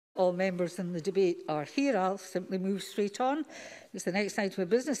all members in the debate are here, I'll simply move straight on. Because the next item of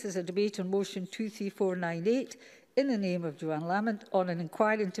business is a debate on motion 23498 in the name of Joanne Lamont on an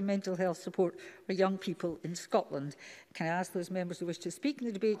inquiry into mental health support for young people in Scotland. Can I ask those members who wish to speak in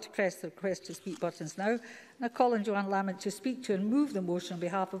the debate to press the request to speak buttons now? And I call on Joanne Lamont to speak to and move the motion on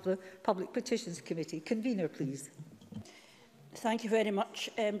behalf of the Public Petitions Committee. Convener, please. Thank you very much,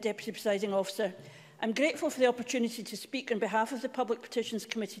 Deputy Presiding Officer. I'm grateful for the opportunity to speak on behalf of the Public Petitions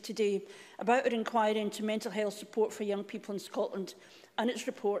Committee today about our inquiry into mental health support for young people in Scotland and its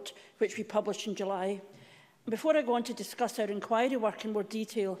report, which we published in July. Before I go on to discuss our inquiry work in more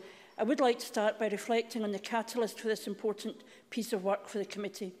detail, I would like to start by reflecting on the catalyst for this important piece of work for the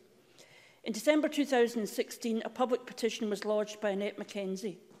committee. In December 2016, a public petition was lodged by Annette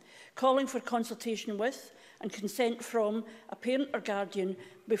Mackenzie, calling for consultation with and consent from a parent or guardian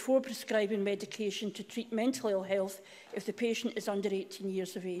before prescribing medication to treat mental ill health if the patient is under 18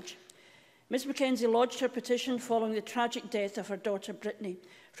 years of age. Ms Mackenzie lodged her petition following the tragic death of her daughter Brittany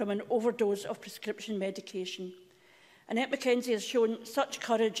from an overdose of prescription medication. Annette Mackenzie has shown such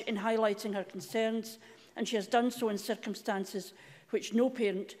courage in highlighting her concerns, and she has done so in circumstances which no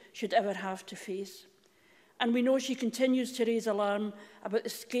parent should ever have to face. And we know she continues to raise alarm about the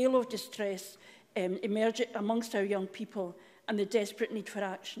scale of distress emerging amongst our young people and the desperate need for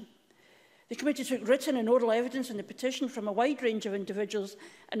action. The committee took written and oral evidence on the petition from a wide range of individuals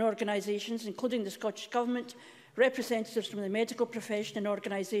and organisations, including the Scottish Government, representatives from the medical profession and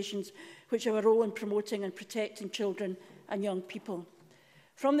organisations which have a role in promoting and protecting children and young people.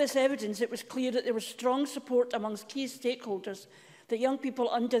 From this evidence, it was clear that there was strong support amongst key stakeholders that young people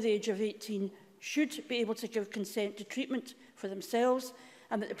under the age of 18 should be able to give consent to treatment for themselves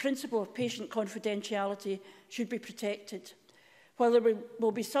and that the principle of patient confidentiality should be protected. While there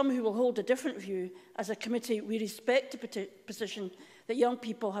will be some who will hold a different view, as a committee we respect the position that young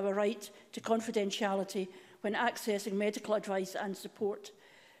people have a right to confidentiality when accessing medical advice and support.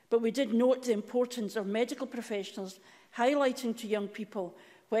 But we did note the importance of medical professionals highlighting to young people,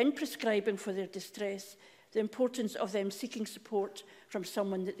 when prescribing for their distress, the importance of them seeking support from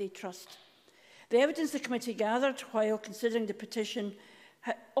someone that they trust. The evidence the committee gathered while considering the petition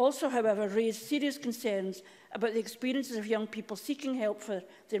also, however, raised serious concerns about the experiences of young people seeking help for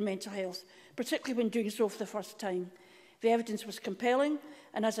their mental health, particularly when doing so for the first time. The evidence was compelling,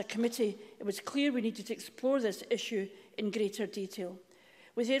 and as a committee, it was clear we needed to explore this issue in greater detail.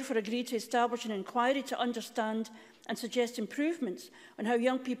 We therefore agreed to establish an inquiry to understand and suggest improvements on how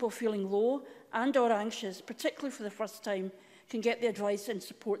young people feeling low and or anxious, particularly for the first time, can get the advice and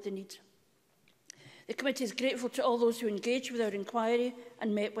support they need. The committee is grateful to all those who engaged with our inquiry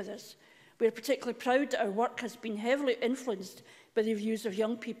and met with us. We are particularly proud that our work has been heavily influenced by the views of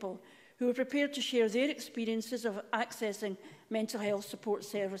young people who are prepared to share their experiences of accessing mental health support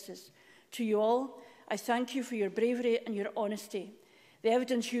services. To you all, I thank you for your bravery and your honesty. The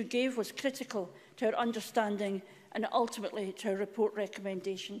evidence you gave was critical to our understanding and ultimately to our report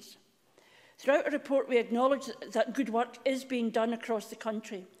recommendations. Throughout our report, we acknowledge that good work is being done across the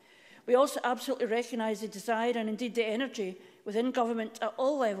country. We also absolutely recognise the desire and indeed the energy within government at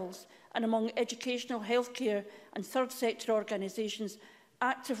all levels and among educational, healthcare and third sector organisations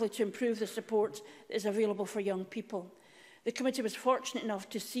actively to improve the support that is available for young people. The committee was fortunate enough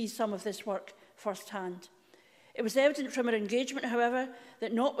to see some of this work firsthand. It was evident from our engagement, however,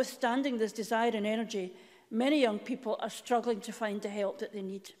 that notwithstanding this desire and energy, many young people are struggling to find the help that they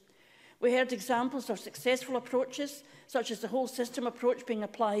need. We heard examples of successful approaches, such as the whole system approach being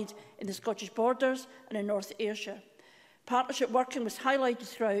applied in the Scottish Borders and in North Ayrshire. Partnership working was highlighted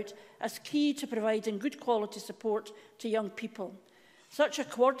throughout as key to providing good quality support to young people. Such a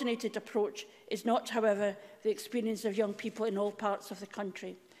coordinated approach is not, however, the experience of young people in all parts of the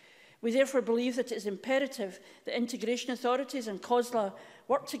country. We therefore believe that it is imperative that integration authorities and COSLA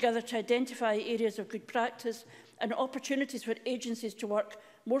work together to identify areas of good practice and opportunities for agencies to work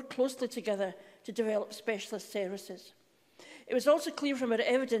more closely together to develop specialist services. It was also clear from our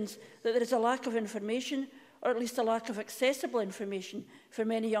evidence that there is a lack of information, or at least a lack of accessible information for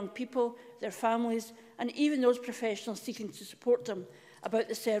many young people, their families, and even those professionals seeking to support them about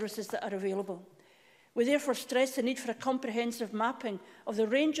the services that are available. We therefore stress the need for a comprehensive mapping of the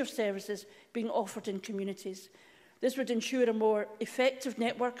range of services being offered in communities. This would ensure a more effective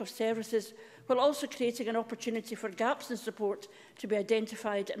network of services, while also creating an opportunity for gaps in support to be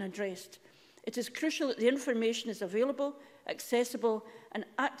identified and addressed. It is crucial that the information is available, accessible, and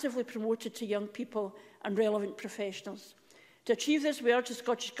actively promoted to young people and relevant professionals. To achieve this, we urge the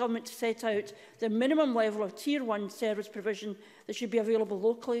Scottish Government to set out the minimum level of Tier 1 service provision that should be available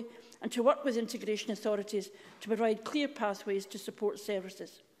locally, and to work with integration authorities to provide clear pathways to support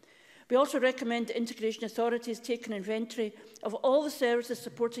services. We also recommend that integration authorities take an inventory of all the services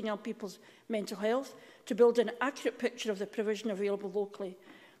supporting young people's mental health to build an accurate picture of the provision available locally.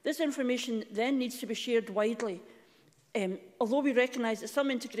 This information then needs to be shared widely. Although we recognise that some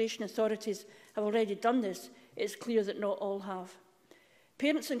integration authorities have already done this, it is clear that not all have.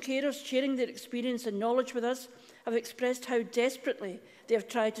 Parents and carers sharing their experience and knowledge with us have expressed how desperately they have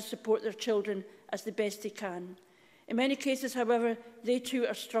tried to support their children as the best they can. In many cases, however, they too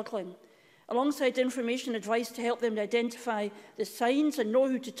are struggling. Alongside information and advice to help them identify the signs and know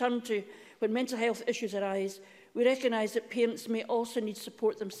who to turn to when mental health issues arise, we recognise that parents may also need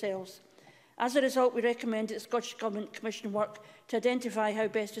support themselves. As a result, we recommend that the Scottish Government commission work to identify how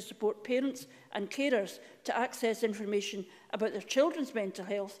best to support parents and carers to access information about their children's mental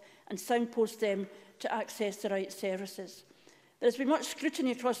health and signpost them to access the right services. There has been much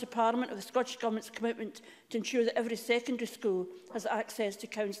scrutiny across the Parliament of the Scottish Government's commitment to ensure that every secondary school has access to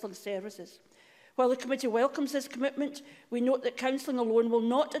counselling services. While the committee welcomes this commitment, we note that counselling alone will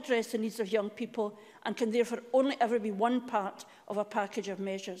not address the needs of young people and can therefore only ever be one part of a package of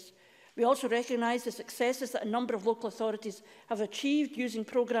measures. We also recognise the successes that a number of local authorities have achieved using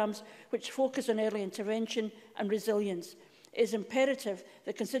programmes which focus on early intervention and resilience. It is imperative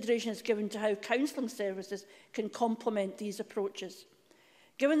that consideration is given to how counselling services can complement these approaches.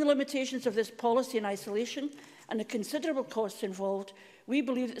 Given the limitations of this policy in isolation and the considerable costs involved, we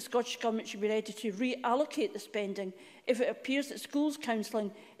believe that the Scottish Government should be ready to reallocate the spending if it appears that schools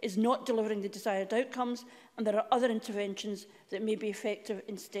counselling is not delivering the desired outcomes and there are other interventions that may be effective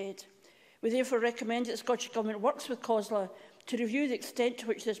instead. We therefore recommend that the Scottish Government works with COSLA to review the extent to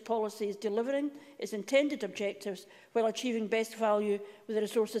which this policy is delivering its intended objectives while achieving best value with the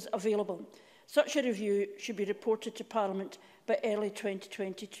resources available. Such a review should be reported to Parliament by early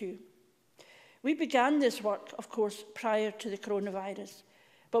 2022. We began this work, of course, prior to the coronavirus,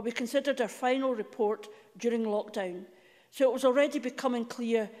 but we considered our final report during lockdown. So it was already becoming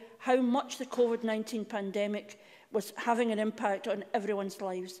clear how much the COVID-19 pandemic was having an impact on everyone's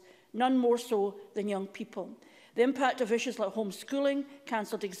lives, none more so than young people. The impact of issues like homeschooling,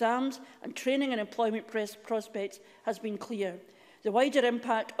 cancelled exams and training and employment prospects has been clear. The wider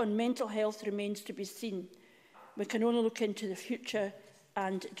impact on mental health remains to be seen. We can only look into the future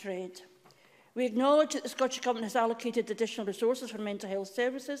and dread. We acknowledge that the Scottish Government has allocated additional resources for mental health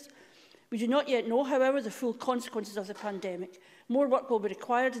services. We do not yet know, however, the full consequences of the pandemic. More work will be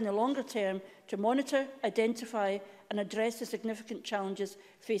required in the longer term to monitor, identify and address the significant challenges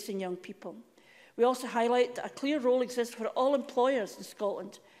facing young people. We also highlight that a clear role exists for all employers in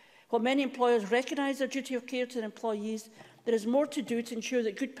Scotland. While many employers recognise their duty of care to their employees, there is more to do to ensure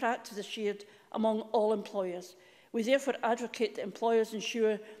that good practice is shared among all employers. We therefore advocate that employers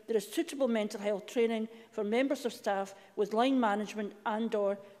ensure there is suitable mental health training for members of staff with line management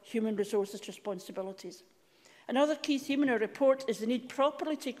and/or human resources responsibilities. Another key theme in our report is the need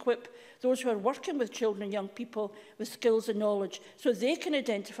properly to equip those who are working with children and young people with skills and knowledge so they can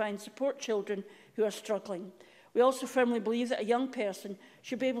identify and support children who are struggling. We also firmly believe that a young person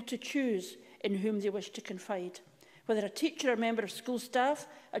should be able to choose in whom they wish to confide. Whether a teacher or member of school staff,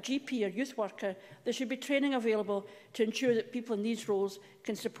 a GP or youth worker, there should be training available to ensure that people in these roles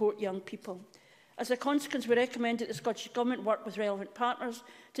can support young people. As a consequence, we recommend that the Scottish Government work with relevant partners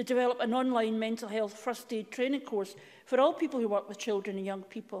to develop an online mental health first aid training course for all people who work with children and young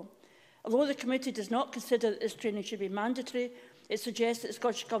people. Although the committee does not consider that this training should be mandatory, it suggests that the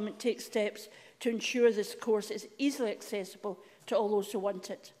Scottish Government takes steps to ensure this course is easily accessible to all those who want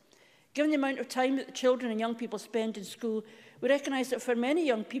it. Given the amount of time that the children and young people spend in school, we recognise that for many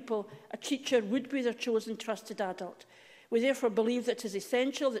young people, a teacher would be their chosen trusted adult. We therefore believe that it is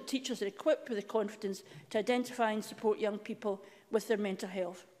essential that teachers are equipped with the confidence to identify and support young people with their mental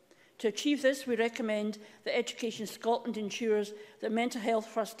health. To achieve this, we recommend that Education Scotland ensures that mental health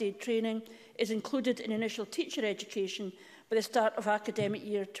first aid training is included in initial teacher education by the start of academic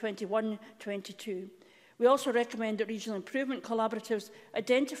year 21-22. We also recommend that regional improvement collaboratives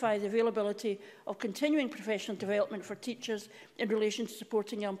identify the availability of continuing professional development for teachers in relation to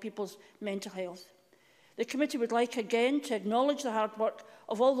supporting young people's mental health. The committee would like again to acknowledge the hard work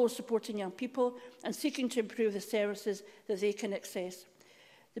of all those supporting young people and seeking to improve the services that they can access.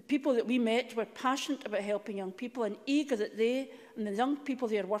 The people that we met were passionate about helping young people and eager that they and the young people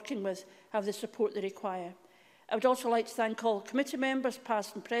they are working with have the support they require. I would also like to thank all committee members,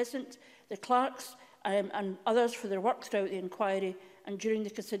 past and present, the clerks, and others for their work throughout the inquiry and during the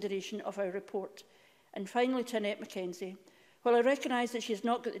consideration of our report. And finally, to Annette Mackenzie, while I recognise that she has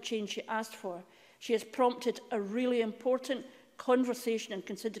not got the change she asked for, she has prompted a really important conversation and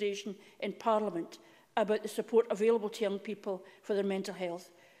consideration in Parliament about the support available to young people for their mental health.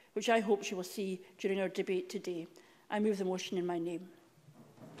 which I hope she will see during our debate today. I move the motion in my name.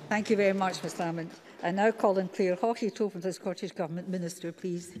 Thank you very much, Ms Lamont. I now call on Claire Hawkey to open to the Scottish Government. Minister,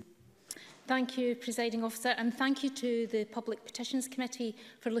 please. Thank you, Presiding Officer, and thank you to the Public Petitions Committee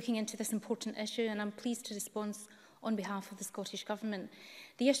for looking into this important issue, and I'm pleased to respond on behalf of the Scottish Government.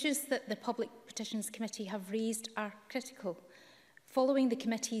 The issues that the Public Petitions Committee have raised are critical. Following the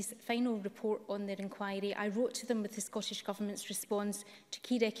committee's final report on their inquiry, I wrote to them with the Scottish Government's response to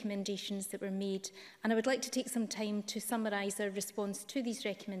key recommendations that were made, and I would like to take some time to summarise our response to these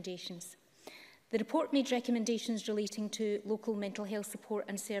recommendations. The report made recommendations relating to local mental health support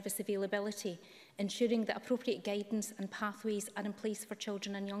and service availability, ensuring that appropriate guidance and pathways are in place for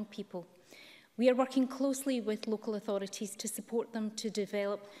children and young people. We are working closely with local authorities to support them to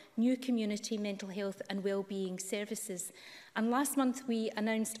develop new community mental health and wellbeing services. And last month we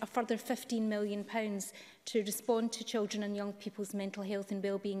announced a further £15 million to respond to children and young people's mental health and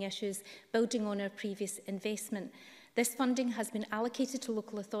wellbeing issues, building on our previous investment. This funding has been allocated to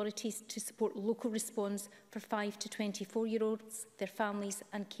local authorities to support local response for 5 to 24-year-olds, their families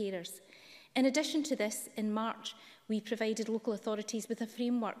and carers. In addition to this, in March, we provided local authorities with a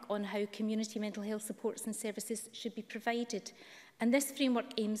framework on how community mental health supports and services should be provided. And this framework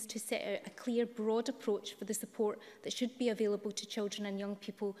aims to set out a clear, broad approach for the support that should be available to children and young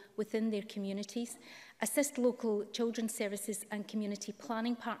people within their communities, assist local children's services and community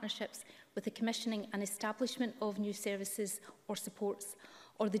planning partnerships with the commissioning and establishment of new services or supports,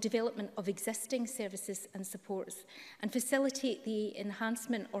 or the development of existing services and supports, and facilitate the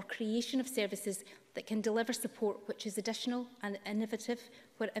enhancement or creation of services that can deliver support which is additional and innovative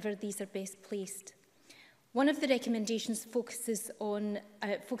wherever these are best placed. One of the recommendations focuses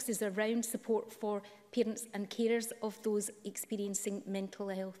around support for parents and carers of those experiencing mental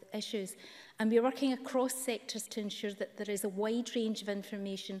health issues. And we are working across sectors to ensure that there is a wide range of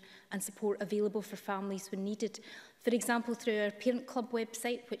information and support available for families when needed. For example, through our Parent Club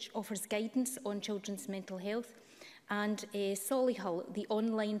website, which offers guidance on children's mental health, and Solihull, the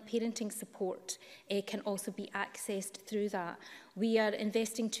online parenting support, can also be accessed through that. We are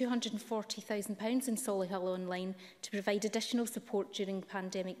investing £240,000 in Solihull Online to provide additional support during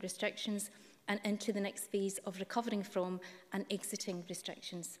pandemic restrictions and into the next phase of recovering from and exiting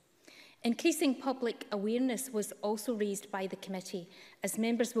restrictions. Increasing public awareness was also raised by the committee. As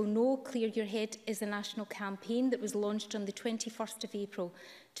members will know, Clear Your Head is a national campaign that was launched on the 21st of April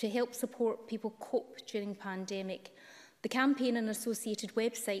to help support people cope during pandemic. The campaign and associated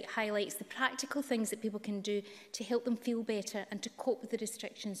website highlights the practical things that people can do to help them feel better and to cope with the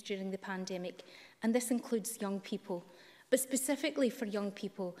restrictions during the pandemic, and this includes young people. But specifically for young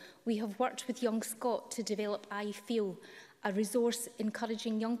people, we have worked with Young Scot to develop I Feel, a resource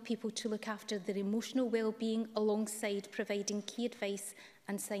encouraging young people to look after their emotional well-being alongside providing key advice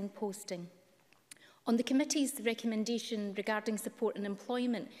and signposting. On the committee's recommendation regarding support and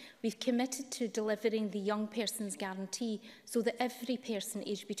employment, we've committed to delivering the Young Person's Guarantee so that every person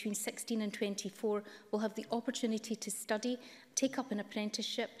aged between 16 and 24 will have the opportunity to study, take up an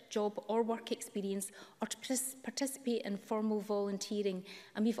apprenticeship, job or work experience, or to participate in formal volunteering.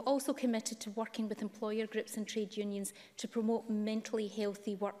 And we've also committed to working with employer groups and trade unions to promote mentally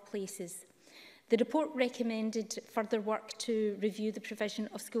healthy workplaces. The report recommended further work to review the provision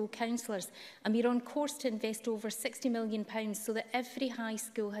of school counsellors, and we're on course to invest over £60 million so that every high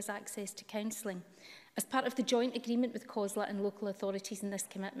school has access to counselling. As part of the joint agreement with COSLA and local authorities in this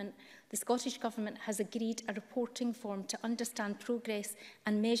commitment, the Scottish Government has agreed a reporting form to understand progress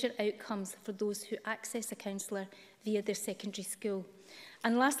and measure outcomes for those who access a counsellor via their secondary school.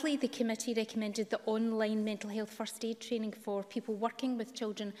 And lastly, the committee recommended that online mental health first aid training for people working with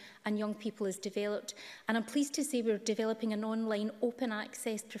children and young people is developed. And I'm pleased to say we're developing an online open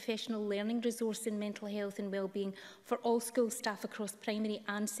access professional learning resource in mental health and wellbeing for all school staff across primary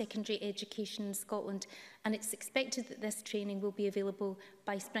and secondary education in Scotland. And it's expected that this training will be available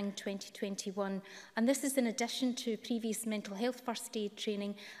by spring 2021. And this is in addition to previous mental health first aid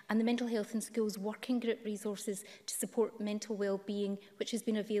training and the Mental Health in Schools working group resources to support mental wellbeing, which has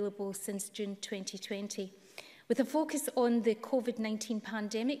been available since June 2020. With a focus on the COVID-19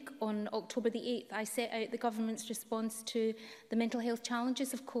 pandemic, on October the 8th, I set out the Government's response to the mental health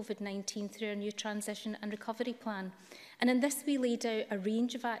challenges of COVID-19 through our new transition and recovery plan. And in this we laid out a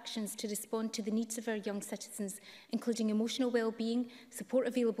range of actions to respond to the needs of our young citizens, including emotional well-being, support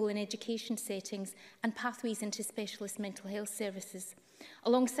available in education settings and pathways into specialist mental health services.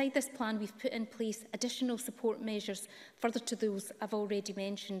 Alongside this plan, we've put in place additional support measures further to those I've already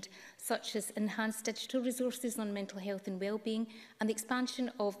mentioned, such as enhanced digital resources on mental health and wellbeing, and the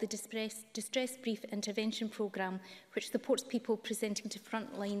expansion of the Distress Brief Intervention Programme, which supports people presenting to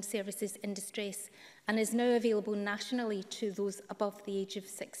frontline services in distress and is now available nationally to those above the age of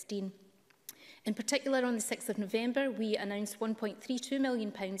 16. In particular, on the 6th of November, we announced £1.32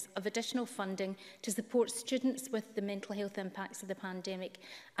 million of additional funding to support students with the mental health impacts of the pandemic,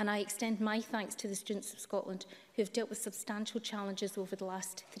 and I extend my thanks to the students of Scotland who have dealt with substantial challenges over the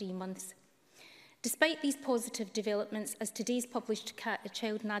last 3 months. Despite these positive developments, as today's published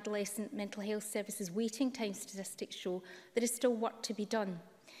Child and Adolescent Mental Health Services waiting time statistics show, there is still work to be done.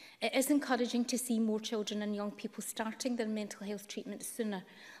 It is encouraging to see more children and young people starting their mental health treatment sooner,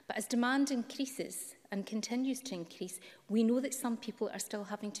 but as demand increases and continues to increase, we know that some people are still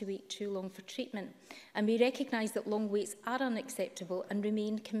having to wait too long for treatment, and we recognise that long waits are unacceptable and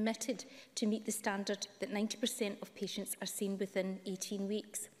remain committed to meet the standard that 90% of patients are seen within 18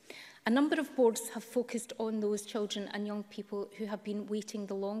 weeks. A number of boards have focused on those children and young people who have been waiting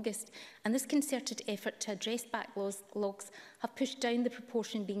the longest, and this concerted effort to address backlogs have pushed down the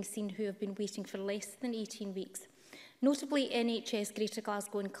proportion being seen who have been waiting for less than 18 weeks. Notably, NHS Greater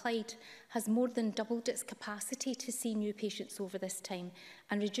Glasgow and Clyde has more than doubled its capacity to see new patients over this time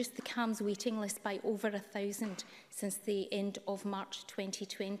and reduced the CAMHS waiting list by over 1,000 since the end of March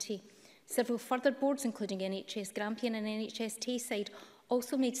 2020. Several further boards, including NHS Grampian and NHS Tayside,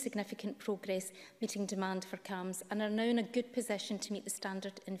 also made significant progress meeting demand for CAMHS and are now in a good position to meet the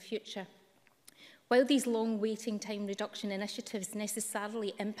standard in future. While these long waiting time reduction initiatives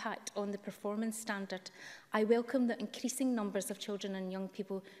necessarily impact on the performance standard, I welcome that increasing numbers of children and young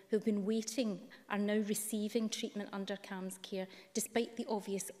people who have been waiting are now receiving treatment under CAMHS care, despite the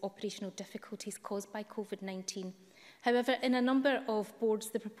obvious operational difficulties caused by COVID-19. However, in a number of boards,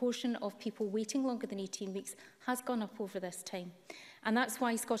 the proportion of people waiting longer than 18 weeks has gone up over this time. And that's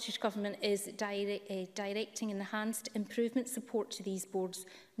why Scottish Government is directing enhanced improvement support to these boards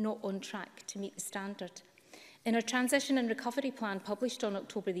not on track to meet the standard. In our Transition and Recovery Plan published on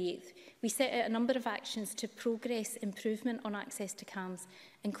October the 8th, we set out a number of actions to progress improvement on access to CAMHS,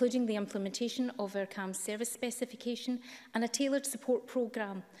 including the implementation of our CAMHS service specification and a tailored support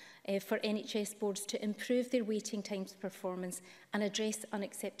programme for NHS boards to improve their waiting times performance and address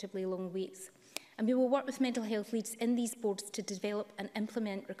unacceptably long waits. And we will work with mental health leads in these boards to develop and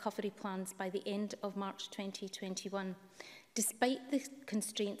implement recovery plans by the end of March 2021. Despite the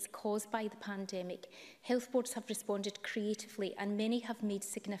constraints caused by the pandemic, health boards have responded creatively and many have made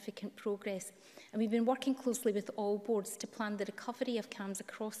significant progress. And we've been working closely with all boards to plan the recovery of CAMHS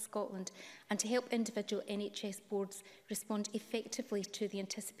across Scotland and to help individual NHS boards respond effectively to the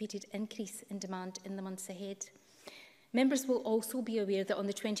anticipated increase in demand in the months ahead. Members will also be aware that on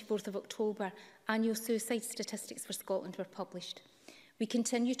the 24th of October, annual suicide statistics for Scotland were published. We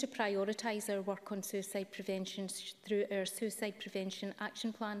continue to prioritise our work on suicide prevention through our Suicide Prevention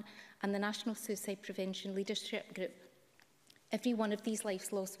Action Plan and the National Suicide Prevention Leadership Group. Every one of these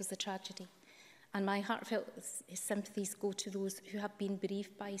lives lost was a tragedy, and my heartfelt sympathies go to those who have been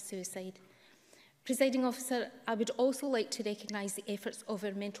bereaved by suicide. Presiding Officer, I would also like to recognise the efforts of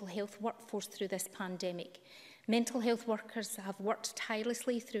our mental health workforce through this pandemic. Mental health workers have worked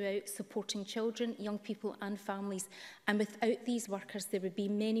tirelessly throughout supporting children, young people and families, and without these workers there would be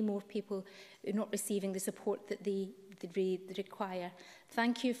many more people not receiving the support that they require.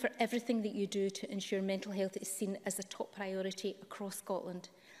 Thank you for everything that you do to ensure mental health is seen as a top priority across Scotland.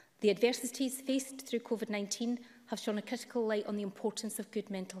 The adversities faced through COVID-19 have shone a critical light on the importance of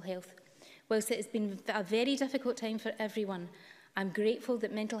good mental health. Whilst it has been a very difficult time for everyone, I'm grateful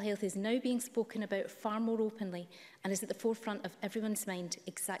that mental health is now being spoken about far more openly and is at the forefront of everyone's mind,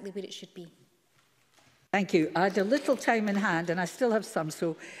 exactly where it should be. Thank you. I had a little time in hand and I still have some,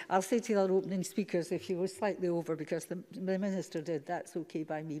 so I'll say to our opening speakers if you were slightly over, because the Minister did, that's okay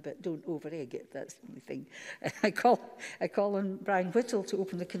by me, but don't over-egg it, that's the only thing. I call on Brian Whittle to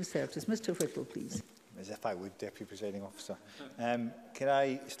open the Conservatives. Mr Whittle, please. As if I would, Deputy Presiding Officer. Can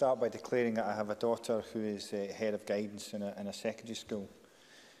I start by declaring that I have a daughter who is head of guidance in a secondary school?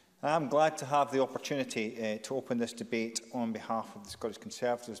 I'm glad to have the opportunity to open this debate on behalf of the Scottish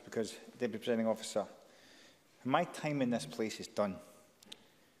Conservatives because, Deputy Presiding Officer, my time in this place is done.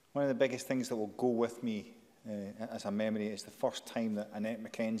 One of the biggest things that will go with me as a memory is the first time that Annette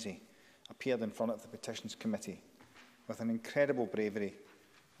Mackenzie appeared in front of the Petitions Committee with an incredible bravery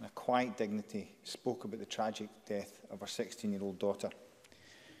and a quiet dignity, spoke about the tragic death of her 16-year-old daughter.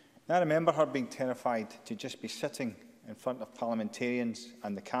 Now, I remember her being terrified to just be sitting in front of parliamentarians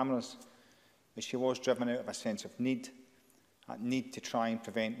and the cameras, but she was driven out of a sense of need, a need to try and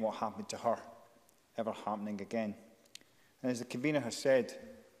prevent what happened to her ever happening again. And as the convener has said,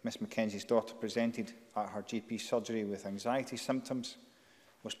 Miss Mackenzie's daughter presented at her GP surgery with anxiety symptoms,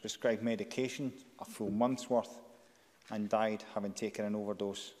 was prescribed medication, a full month's worth, and died having taken an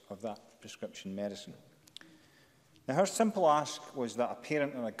overdose of that prescription medicine. Now, her simple ask was that a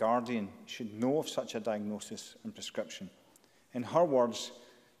parent or a guardian should know of such a diagnosis and prescription. In her words,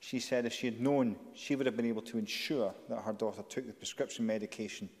 she said if she had known, she would have been able to ensure that her daughter took the prescription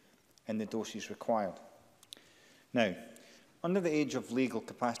medication in the doses required. Now, under the Age of Legal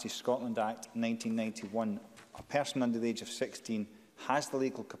Capacity Scotland Act 1991, a person under the age of 16 has the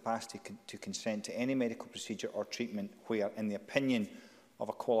legal capacity to consent to any medical procedure or treatment where, in the opinion of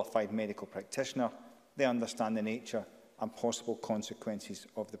a qualified medical practitioner, they understand the nature and possible consequences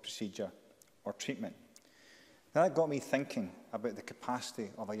of the procedure or treatment. Now, that got me thinking about the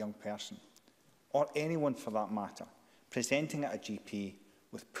capacity of a young person, or anyone for that matter, presenting at a GP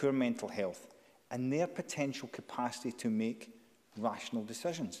with poor mental health and their potential capacity to make rational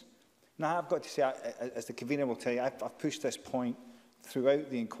decisions. Now, I've got to say, as the convener will tell you, I've pushed this point throughout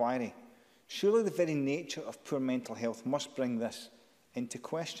the inquiry. Surely the very nature of poor mental health must bring this into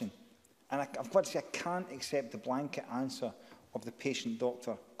question. And I've got to say, I can't accept the blanket answer of the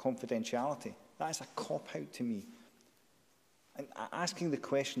patient-doctor confidentiality. That is a cop-out to me. And I'm asking the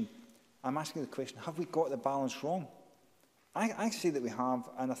question, have we got the balance wrong? I say that we have,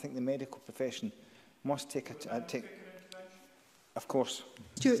 and I think the medical profession must take. Of course.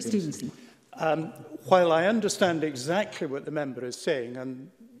 Stuart Stevenson. While I understand exactly what the member is saying,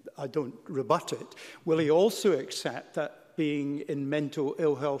 and I don't rebut it, will he also accept that being in mental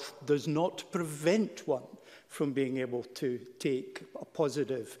ill health does not prevent one from being able to take a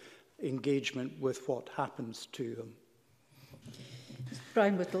positive engagement with what happens to them?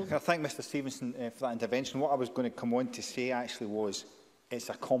 Brian Whittle. I thank Mr Stevenson for that intervention. What I was going to come on to say actually was it's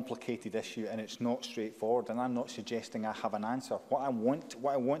a complicated issue and it's not straightforward, and I'm not suggesting I have an answer. What I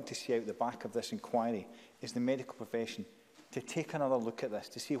want to see out the back of this inquiry is the medical profession to take another look at this,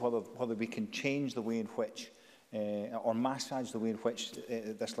 to see whether we can change the way in which or massage the way in which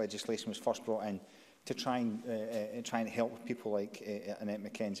this legislation was first brought in to try and help people like Annette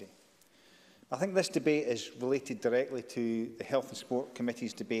Mackenzie. I think this debate is related directly to the Health and Sport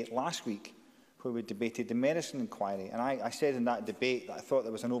Committee's debate last week, where we debated the medicine inquiry. And I said in that debate that I thought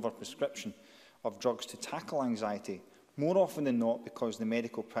there was an overprescription of drugs to tackle anxiety, more often than not because the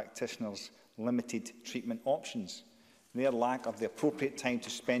medical practitioners' limited treatment options, their lack of the appropriate time to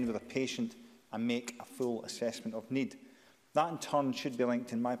spend with a patient and make a full assessment of need. That in turn should be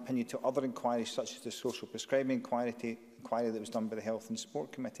linked, in my opinion, to other inquiries such as the social prescribing inquiry that was done by the Health and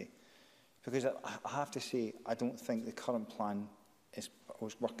Sport Committee. Because I have to say, I don't think the current plan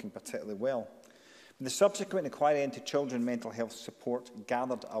was working particularly well. The subsequent inquiry into children's mental health support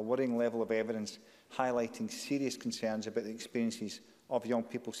gathered a worrying level of evidence highlighting serious concerns about the experiences of young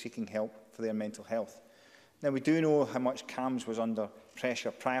people seeking help for their mental health. Now, we do know how much CAMHS was under pressure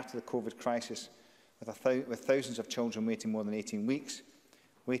prior to the COVID crisis, with thousands of children waiting more than 18 weeks,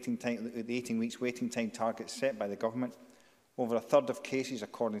 the 18 weeks waiting time target set by the government. Over a third of cases,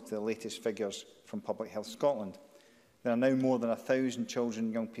 according to the latest figures from Public Health Scotland. There are now more than 1,000 children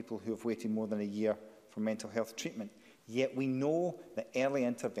and young people who have waited more than a year for mental health treatment. Yet we know that early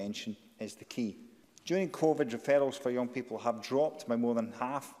intervention is the key. During COVID, referrals for young people have dropped by more than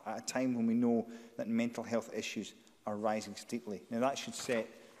half at a time when we know that mental health issues are rising steeply. Now, that should set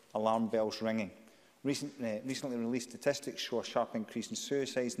alarm bells ringing. Recently released statistics show a sharp increase in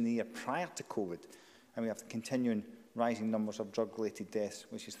suicides in the year prior to COVID, and we have the continuing rising numbers of drug-related deaths,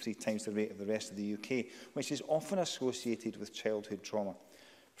 which is 3 times the rate of the rest of the UK, which is often associated with childhood trauma.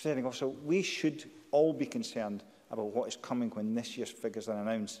 Presiding Officer, we should all be concerned about what is coming when this year's figures are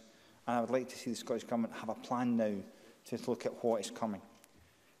announced, and I would like to see the Scottish Government have a plan now to look at what is coming.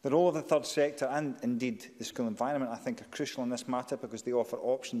 The role of the third sector and, indeed, the school environment, I think, are crucial in this matter because they offer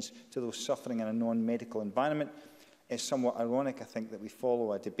options to those suffering in a non-medical environment. It's somewhat ironic, I think, that we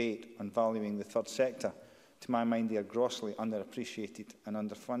follow a debate on valuing the third sector. To my mind, they are grossly underappreciated and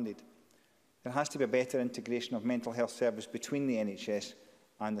underfunded. There has to be a better integration of mental health service between the NHS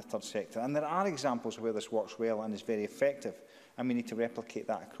and the third sector. And there are examples where this works well and is very effective, and we need to replicate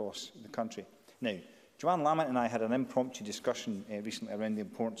that across the country. Now, Joanne Lamont and I had an impromptu discussion recently around the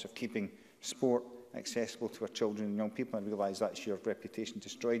importance of keeping sport accessible to our children and young people. I realise that's your reputation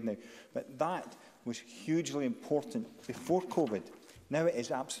destroyed now. But that was hugely important before COVID. Now it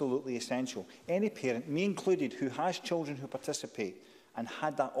is absolutely essential. Any parent, me included, who has children who participate and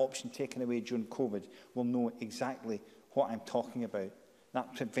had that option taken away during COVID will know exactly what I'm talking about.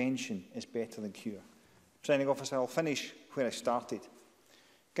 That prevention is better than cure. Presiding Officer, I'll finish where I started.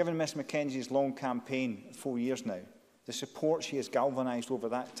 Given Ms Mackenzie's long campaign, 4 years now, the support she has galvanised over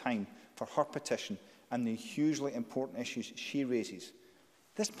that time for her petition and the hugely important issues she raises,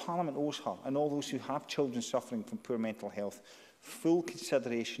 this Parliament owes her and all those who have children suffering from poor mental health full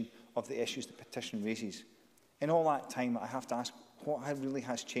consideration of the issues the petition raises. In all that time, I have to ask, what really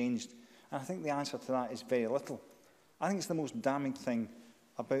has changed? And I think the answer to that is very little. I think it's the most damning thing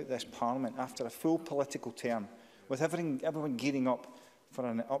about this Parliament, after a full political term, with everyone gearing up for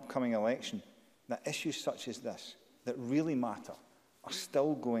an upcoming election, that issues such as this, that really matter, are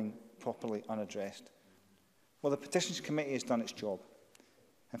still going properly unaddressed. Well, the Petitions Committee has done its job.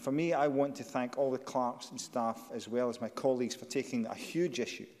 And for me, I want to thank all the clerks and staff, as well as my colleagues, for taking a huge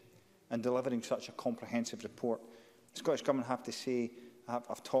issue and delivering such a comprehensive report. The Scottish Government, have to say,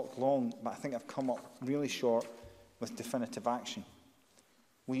 I've talked long, but I think I've come up really short with definitive action.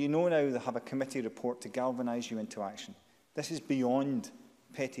 Well, you know now they have a committee report to galvanise you into action. This is beyond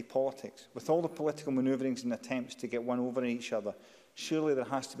petty politics. With all the political manoeuvrings and attempts to get one over on each other, surely there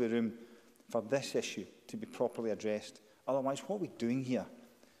has to be room for this issue to be properly addressed. Otherwise, what are we doing here?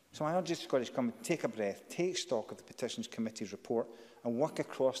 So I urge the Scottish Government to take a breath, take stock of the Petitions Committee's report and work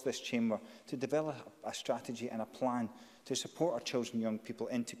across this chamber to develop a strategy and a plan to support our children and young people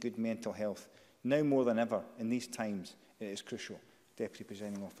into good mental health. Now more than ever, in these times, it is crucial. Deputy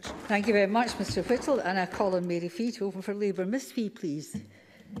Presiding Officer. Thank you very much, Mr Whittle. And I call on Mary Fee to open for Labour. Ms Fee, please.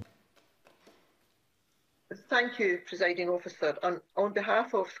 Thank you, Presiding Officer. On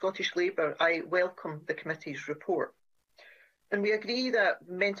behalf of Scottish Labour, I welcome the committee's report. And we agree that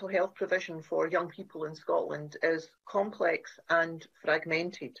mental health provision for young people in Scotland is complex and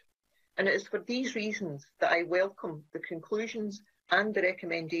fragmented. And it is for these reasons that I welcome the conclusions and the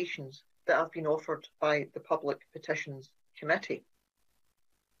recommendations that have been offered by the Public Petitions Committee.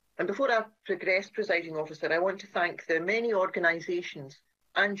 And before I progress, Presiding Officer, I want to thank the many organisations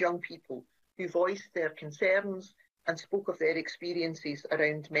and young people who voiced their concerns and spoke of their experiences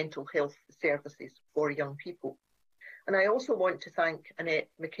around mental health services for young people. And I also want to thank Annette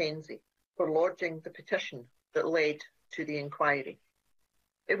Mackenzie for lodging the petition that led to the inquiry.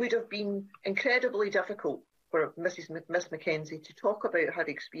 It would have been incredibly difficult for Miss Mackenzie to talk about her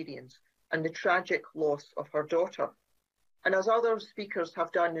experience and the tragic loss of her daughter. And as other speakers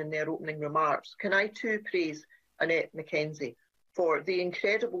have done in their opening remarks, can I too praise Annette Mackenzie for the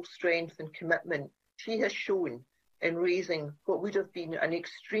incredible strength and commitment she has shown in raising what would have been an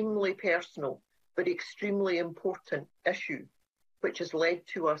extremely personal but extremely important issue, which has led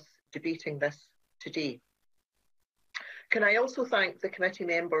to us debating this today. Can I also thank the committee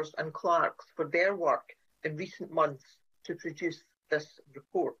members and clerks for their work in recent months to produce this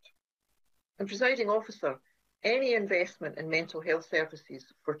report. And Presiding Officer, any investment in mental health services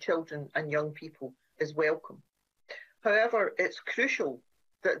for children and young people is welcome. However, it's crucial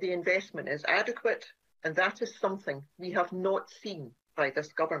that the investment is adequate, and that is something we have not seen by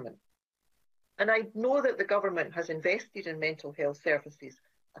this government. And I know that the government has invested in mental health services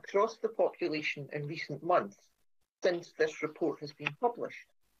across the population in recent months since this report has been published.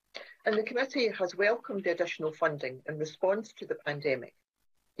 And the committee has welcomed the additional funding in response to the pandemic,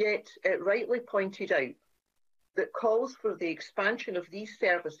 yet it rightly pointed out that calls for the expansion of these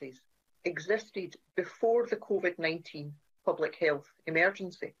services existed before the COVID-19 public health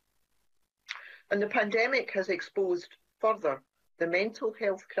emergency. And the pandemic has exposed further the mental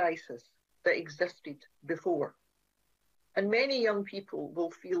health crisis that existed before. And many young people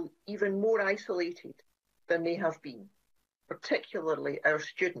will feel even more isolated than they have been, particularly our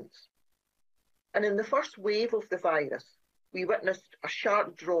students. And in the first wave of the virus, we witnessed a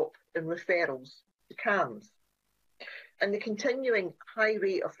sharp drop in referrals to CAMHS. And the continuing high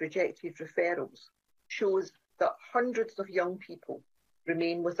rate of rejected referrals shows that hundreds of young people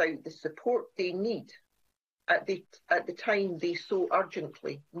remain without the support they need at the time they so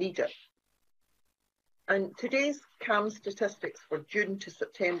urgently need it. And today's CAMHS statistics for June to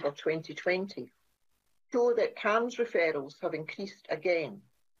September 2020 show that CAMHS referrals have increased again,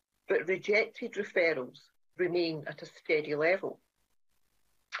 but rejected referrals remain at a steady level.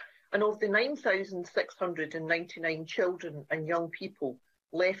 And of the 9,699 children and young people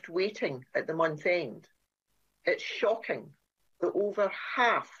left waiting at the month end, it's shocking that over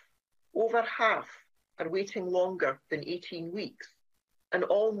half are waiting longer than 18 weeks. And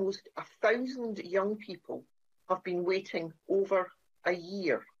almost 1,000 young people have been waiting over a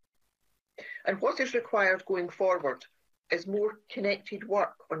year. And what is required going forward is more connected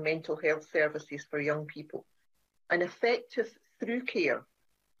work on mental health services for young people, and effective through care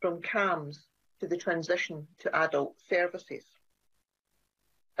from CAMHS to the transition to adult services.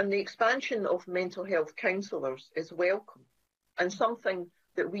 And the expansion of mental health counsellors is welcome and something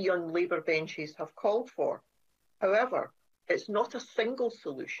that we on Labour benches have called for. However, it's not a single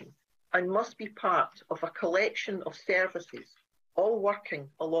solution and must be part of a collection of services, all working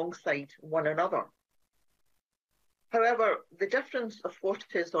alongside one another. However, the difference of what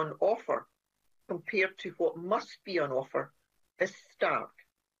is on offer compared to what must be on offer is stark.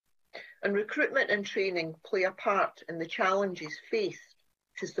 And recruitment and training play a part in the challenges faced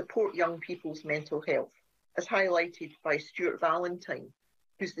to support young people's mental health, as highlighted by Stuart Valentine,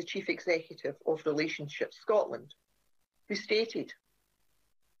 who's the Chief Executive of Relationships Scotland, who stated,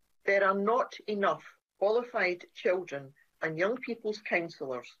 "There are not enough qualified children and young people's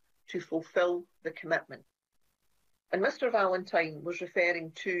counsellors to fulfil the commitment." And Mr Valentine was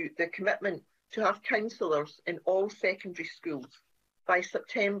referring to the commitment to have counsellors in all secondary schools by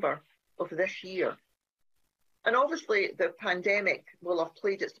September of this year. And obviously the pandemic will have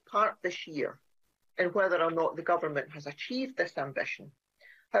played its part this year in whether or not the government has achieved this ambition.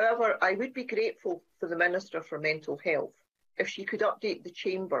 However, I would be grateful for the Minister for Mental Health if she could update the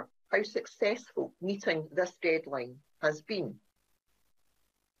Chamber how successful meeting this deadline has been.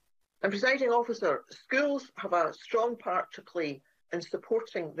 And Presiding Officer, schools have a strong part to play in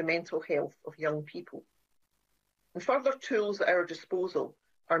supporting the mental health of young people. And further tools at our disposal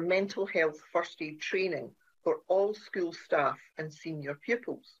are mental health first aid training for all school staff and senior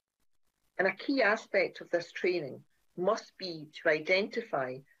pupils. And a key aspect of this training must be to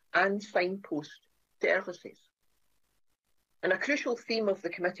identify and signpost services. And a crucial theme of the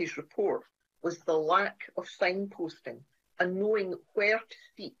committee's report was the lack of signposting and knowing where to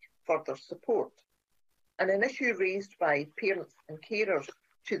seek further support. And an issue raised by parents and carers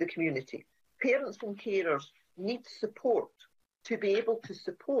to the community. Parents and carers need support to be able to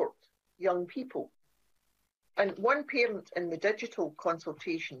support young people. And one parent in the digital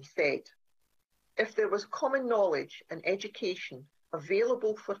consultation said, "If there was common knowledge and education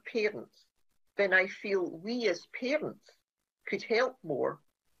available for parents, then I feel we as parents could help more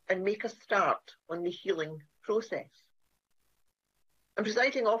and make a start on the healing process." And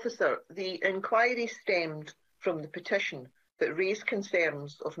Presiding Officer, the inquiry stemmed from the petition that raised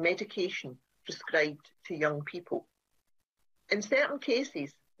concerns of medication prescribed to young people. In certain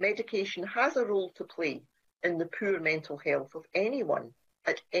cases, medication has a role to play in the poor mental health of anyone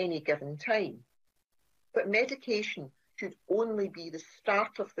at any given time. But medication should only be the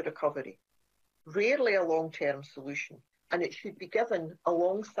start of the recovery, rarely a long-term solution, and it should be given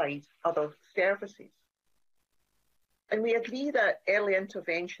alongside other services. And we agree that early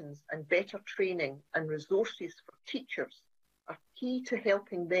interventions and better training and resources for teachers are key to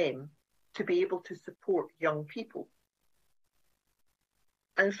helping them to be able to support young people.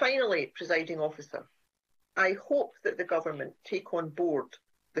 And finally, Presiding Officer, I hope that the Government take on board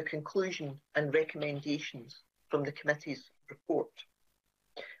the conclusion and recommendations from the committee's report.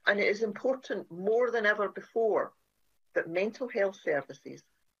 And it is important more than ever before that mental health services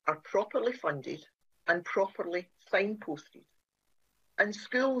are properly funded and properly signposted. And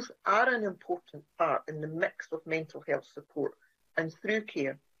schools are an important part in the mix of mental health support and through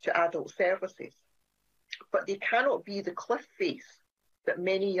care to adult services. But they cannot be the cliff face that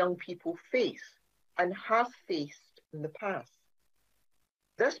many young people face and have faced in the past.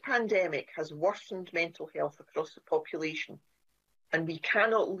 This pandemic has worsened mental health across the population, and we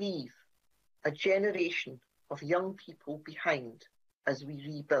cannot leave a generation of young people behind as we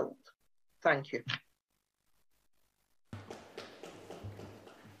rebuild. Thank you.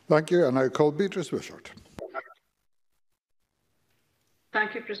 Thank you. And I call Beatrice Wishart.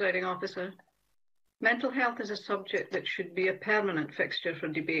 Thank you, Presiding Officer. Mental health is a subject that should be a permanent fixture for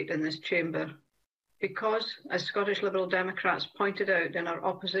debate in this chamber because, as Scottish Liberal Democrats pointed out in our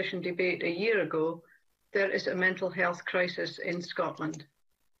opposition debate a year ago, there is a mental health crisis in Scotland.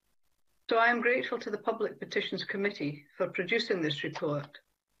 So I am grateful to the Public Petitions Committee for producing this report,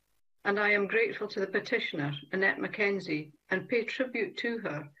 and I am grateful to the petitioner, Annette Mackenzie, and pay tribute to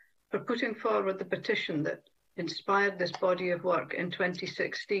her for putting forward the petition that inspired this body of work in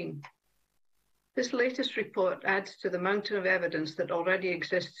 2016. This latest report adds to the mountain of evidence that already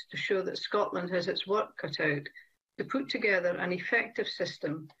exists to show that Scotland has its work cut out to put together an effective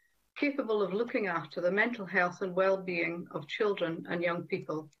system capable of looking after the mental health and well-being of children and young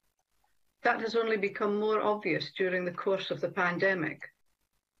people. That has only become more obvious during the course of the pandemic.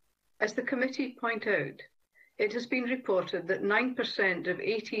 As the committee point out, it has been reported that 9% of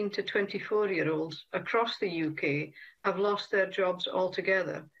 18 to 24-year-olds across the UK have lost their jobs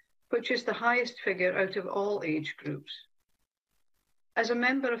altogether, which is the highest figure out of all age groups. As a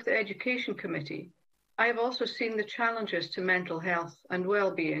member of the Education Committee, I have also seen the challenges to mental health and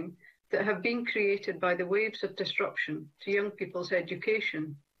well-being that have been created by the waves of disruption to young people's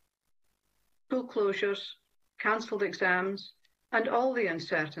education. School closures, cancelled exams, and all the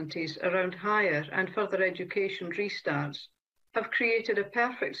uncertainties around higher and further education restarts have created a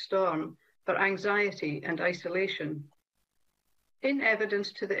perfect storm for anxiety and isolation. In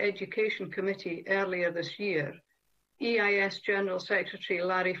evidence to the Education Committee earlier this year, EIS General Secretary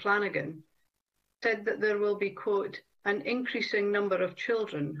Larry Flanagan said that there will be, quote, an increasing number of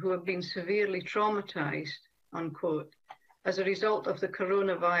children who have been severely traumatised, unquote, as a result of the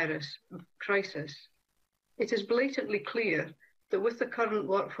coronavirus crisis. It is blatantly clear that with the current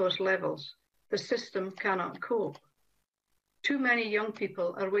workforce levels, the system cannot cope. Too many young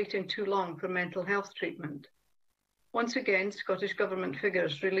people are waiting too long for mental health treatment. Once again, Scottish Government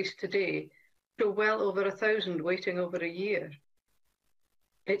figures released today show well over 1,000 waiting over a year.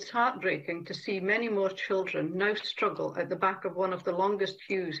 It's heartbreaking to see many more children now struggle at the back of one of the longest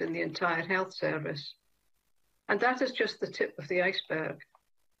queues in the entire health service. And that is just the tip of the iceberg.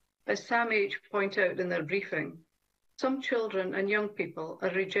 As SAMH point out in their briefing, some children and young people are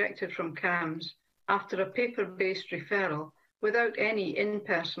rejected from CAMHS after a paper-based referral without any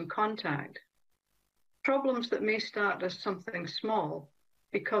in-person contact. Problems that may start as something small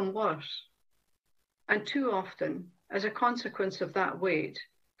become worse. And too often, as a consequence of that wait,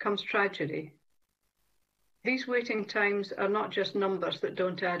 comes tragedy. These waiting times are not just numbers that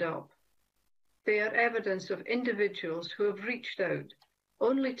don't add up. They are evidence of individuals who have reached out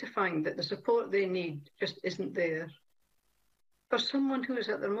only to find that the support they need just isn't there. For someone who is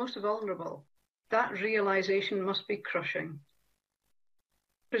at their most vulnerable, that realisation must be crushing.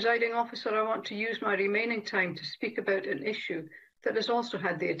 Presiding Officer, I want to use my remaining time to speak about an issue that has also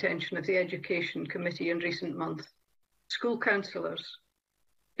had the attention of the Education Committee in recent months: school counsellors.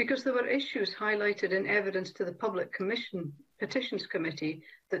 Because there were issues highlighted in evidence to the Public Petitions Committee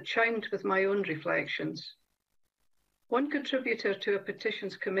that chimed with my own reflections. One contributor to a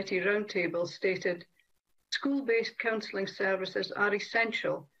Petitions Committee roundtable stated, "School-based counselling services are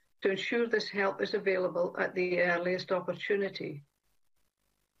essential to ensure this help is available at the earliest opportunity."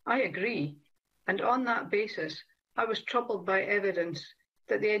 I agree, and on that basis, I was troubled by evidence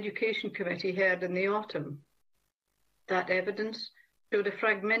that the Education Committee heard in the autumn. That evidence showed a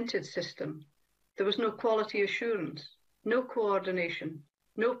fragmented system. There was no quality assurance, no coordination,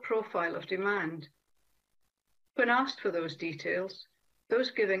 no profile of demand. When asked for those details,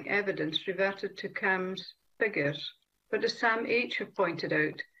 those giving evidence reverted to CAMHS figures, but as SAMH have pointed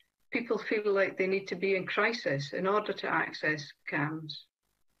out, people feel like they need to be in crisis in order to access CAMHS.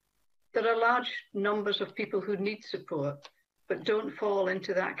 There are large numbers of people who need support, but don't fall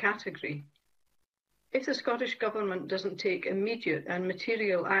into that category. If the Scottish Government doesn't take immediate and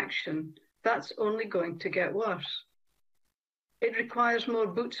material action, that's only going to get worse. It requires more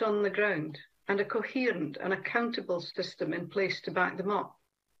boots on the ground and a coherent and accountable system in place to back them up.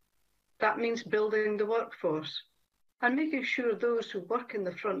 That means building the workforce and making sure those who work in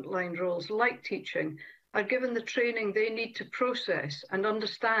the frontline roles, like teaching, are given the training they need to process and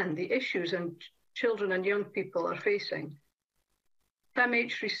understand the issues children and young people are facing.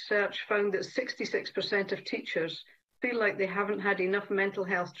 SAMH research found that 66% of teachers feel like they haven't had enough mental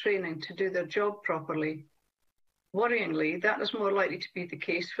health training to do their job properly. Worryingly, that is more likely to be the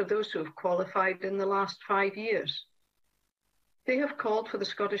case for those who have qualified in the last 5 years. They have called for the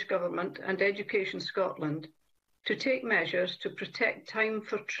Scottish Government and Education Scotland to take measures to protect time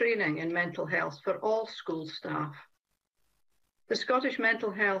for training in mental health for all school staff. The Scottish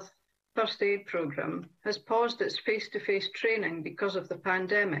Mental Health First Aid Programme has paused its face-to-face training because of the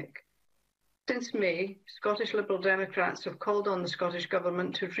pandemic. Since May, Scottish Liberal Democrats have called on the Scottish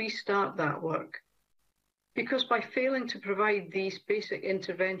Government to restart that work. Because by failing to provide these basic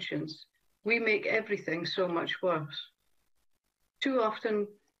interventions, we make everything so much worse. Too often,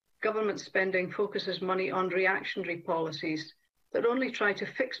 government spending focuses money on reactionary policies that only try to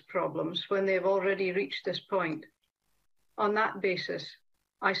fix problems when they have already reached this point. On that basis,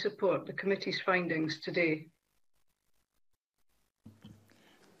 I support the committee's findings today.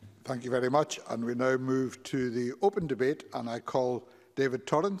 Thank you very much. And we now move to the open debate, and I call David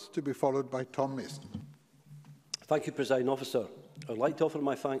Torrance to be followed by Tom Mason. Thank you, Presiding Officer. I would like to offer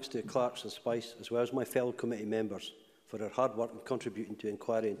my thanks to Clarks and Spice, as well as my fellow committee members, for their hard work in contributing to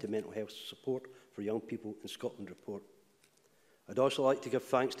inquiry into mental health support for young people in Scotland report. I'd also like to give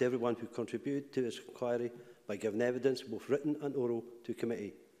thanks to everyone who contributed to this inquiry by giving evidence, both written and oral, to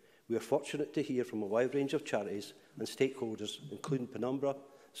committee. We are fortunate to hear from a wide range of charities and stakeholders, including Penumbra,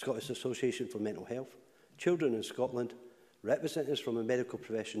 Scottish Association for Mental Health, Children in Scotland, representatives from the medical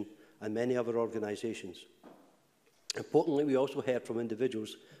profession and many other organisations. Importantly, we also heard from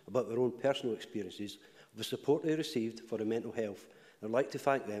individuals about their own personal experiences of the support they received for their mental health. I'd like to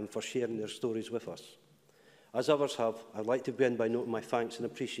thank them for sharing their stories with us. As others have, I'd like to begin by noting my thanks and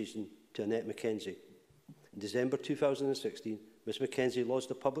appreciation to Annette Mackenzie. In December 2016, Ms Mackenzie lodged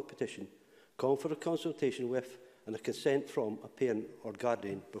a public petition calling for a consultation with and a consent from a parent or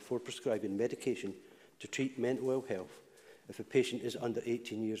guardian before prescribing medication to treat mental ill health if a patient is under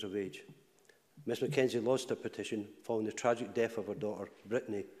 18 years of age. Ms Mackenzie lodged a petition following the tragic death of her daughter,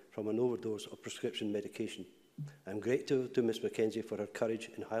 Brittany, from an overdose of prescription medication. I am grateful to Ms Mackenzie for her courage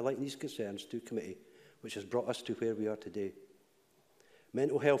in highlighting these concerns to committee, which has brought us to where we are today.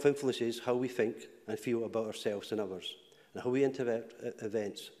 Mental health influences how we think and feel about ourselves and others, and how we interpret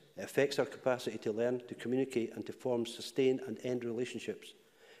events. It affects our capacity to learn, to communicate and to form, sustain and end relationships.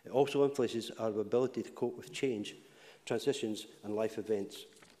 It also influences our ability to cope with change, transitions and life events.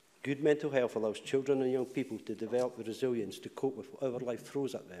 Good mental health allows children and young people to develop the resilience to cope with whatever life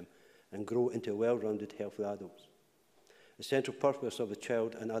throws at them and grow into well-rounded, healthy adults. The central purpose of the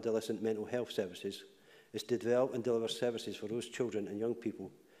Child and Adolescent Mental Health Services is to develop and deliver services for those children and young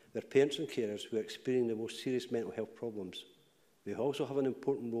people, their parents and carers who are experiencing the most serious mental health problems. We also have an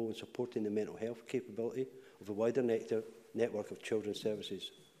important role in supporting the mental health capability of a wider network of children's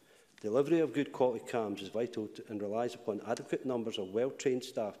services. Delivery of good quality CAMHS is vital and relies upon adequate numbers of well-trained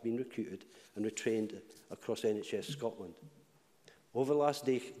staff being recruited and retrained across NHS Scotland. Over the last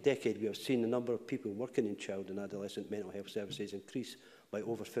decade, we have seen the number of people working in child and adolescent mental health services increase by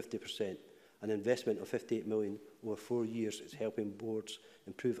over 50%. An investment of £58 million over 4 years is helping boards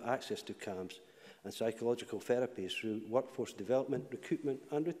improve access to CAMHS and psychological therapies through workforce development, recruitment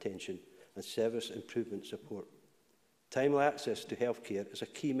and retention and service improvement support. Timely access to healthcare is a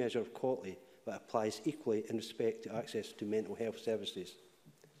key measure of quality that applies equally in respect to access to mental health services.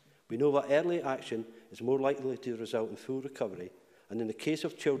 We know that early action is more likely to result in full recovery, and in the case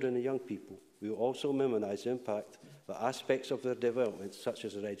of children and young people, we will also minimise the impact that aspects of their development, such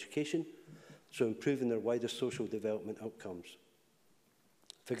as their education, so improving their wider social development outcomes.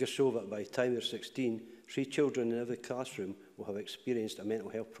 Figures show that by the time they're 16, 3 children in every classroom will have experienced a mental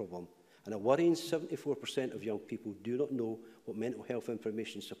health problem, and a worrying 74% of young people do not know what mental health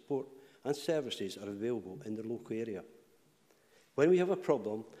information, support and services are available in their local area. When we have a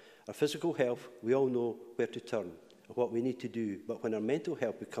problem, our physical health, we all know where to turn and what we need to do, but when our mental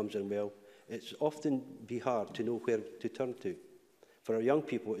health becomes unwell, it's often hard to know where to turn to. For our young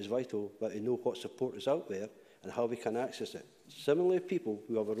people, it is vital that they know what support is out there and how we can access it. Similarly, people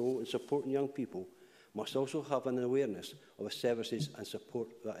who have a role in supporting young people must also have an awareness of the services and support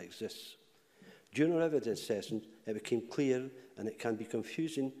that exists. During our evidence session, it became clear and it can be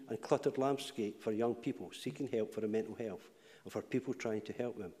confusing and cluttered landscape for young people seeking help for their mental health and for people trying to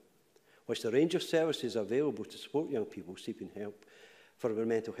help them. Whilst the range of services available to support young people seeking help for their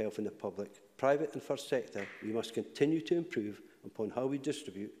mental health in the public, private and first sector, we must continue to improve upon how we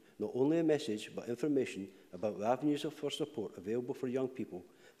distribute not only a message but information about the avenues for support available for young people,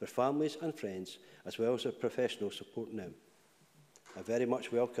 their families and friends, as well as their professionals supporting them. I very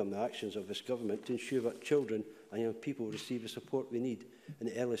much welcome the actions of this government to ensure that children and young people receive the support they need in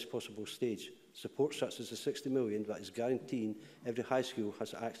the earliest possible stage. Support such as the £60 million that is guaranteeing every high school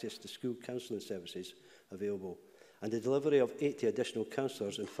has access to school counselling services available, and the delivery of 80 additional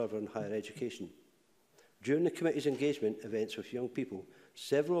counsellors in further and higher education. During the committee's engagement events with young people,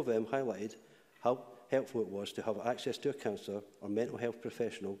 several of them highlighted how helpful it was to have access to a counsellor or mental health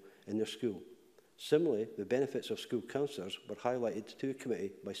professional in their school. Similarly, the benefits of school counsellors were highlighted to the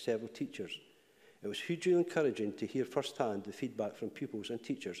committee by several teachers. It was hugely encouraging to hear firsthand the feedback from pupils and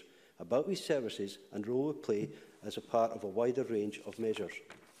teachers about these services and role they play as a part of a wider range of measures.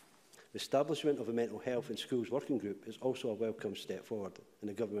 The establishment of a mental health in schools working group is also a welcome step forward in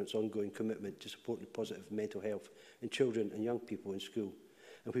the government's ongoing commitment to supporting positive mental health in children and young people in school,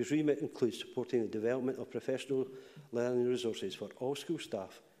 and whose remit includes supporting the development of professional learning resources for all school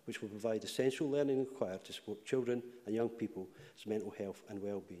staff, which will provide essential learning required to support children and young people's mental health and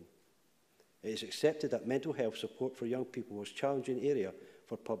well-being. It is accepted that mental health support for young people was a challenging area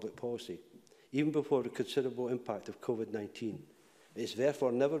for public policy, even before the considerable impact of COVID-19. It has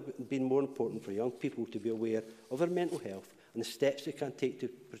therefore never been more important for young people to be aware of their mental health and the steps they can take to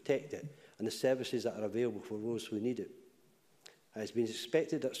protect it and the services that are available for those who need it. It has been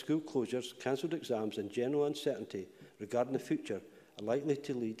expected that school closures, cancelled exams and general uncertainty regarding the future are likely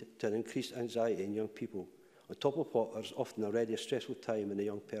to lead to an increased anxiety in young people, on top of what is often already a stressful time in a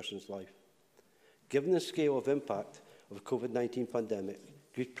young person's life. Given the scale of impact of the COVID-19 pandemic,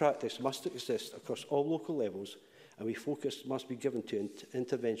 good practice must exist across all local levels, and focus must be given to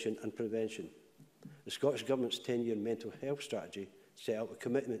intervention and prevention. The Scottish Government's 10-year mental health strategy set out a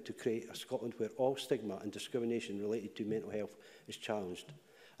commitment to create a Scotland where all stigma and discrimination related to mental health is challenged,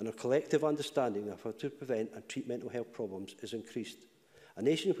 and our collective understanding of how to prevent and treat mental health problems is increased. A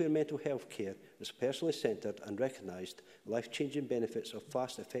nation where mental health care is personally centred and recognised the life-changing benefits of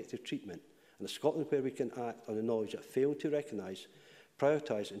fast, effective treatment, and a Scotland where we can act on the knowledge that failing to recognise,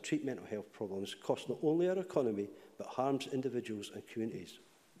 prioritise and treat mental health problems costs not only our economy but harms individuals and communities.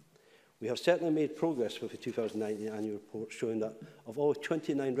 We have certainly made progress with the 2019 annual report, showing that of all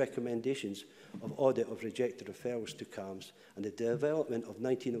 29 recommendations of audit of rejected referrals to CAMHS and the development of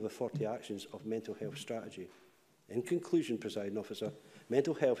 19 of the 40 actions of mental health strategy. In conclusion, Presiding Officer,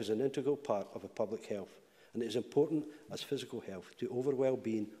 mental health is an integral part of public health, and it is important as physical health to overall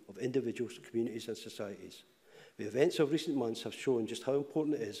well-being of individuals, communities and societies. The events of recent months have shown just how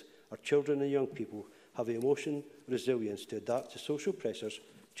important it is our children and young people have the emotion resilience to adapt to social pressures,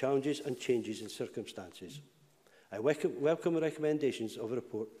 challenges and changes in circumstances. I welcome the recommendations of the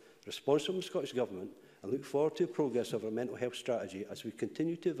report, response from the Scottish Government, and look forward to the progress of our mental health strategy as we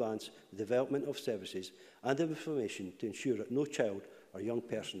continue to advance the development of services and information to ensure that no child or young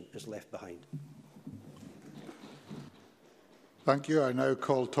person is left behind. Thank you. I now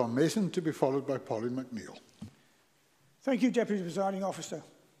call Tom Mason to be followed by Pauline McNeill. Thank you, Deputy Presiding Officer.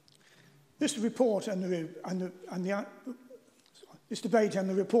 This report this debate and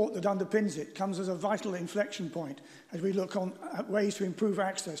the report that underpins it comes as a vital inflection point as we look at ways to improve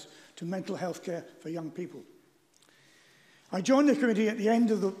access to mental health care for young people. I joined the committee at the end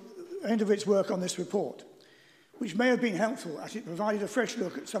of its work on this report, which may have been helpful as it provided a fresh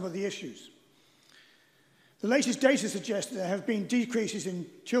look at some of the issues. The latest data suggests that there have been decreases in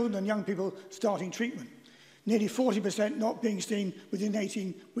children and young people starting treatment, nearly 40% not being seen within an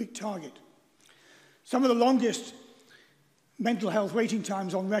 18-week target. Some of the longest mental health waiting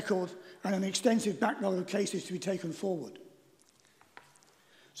times on record and an extensive backlog of cases to be taken forward.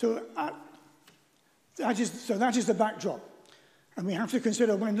 So that is the backdrop, and we have to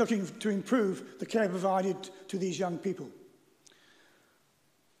consider when looking to improve the care provided to these young people.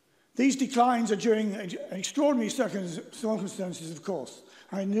 These declines are during extraordinary circumstances, of course.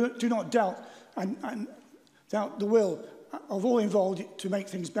 I do not doubt the will of all involved to make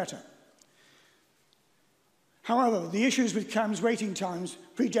things better. However, the issues with CAMHS waiting times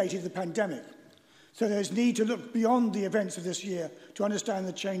predated the pandemic, so there is need to look beyond the events of this year to understand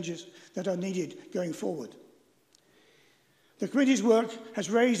the changes that are needed going forward. The committee's work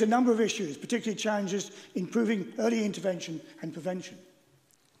has raised a number of issues, particularly challenges in improving early intervention and prevention.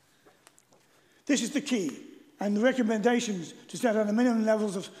 This is the key, and the recommendations to set out the minimum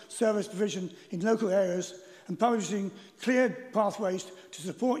levels of service provision in local areas and publishing clear pathways to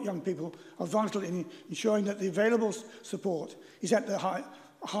support young people are vital in ensuring that the available support is at the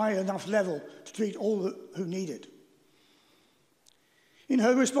high enough level to treat all who need it. In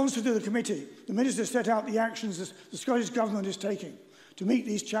her response to the committee, the Minister set out the actions that the Scottish Government is taking to meet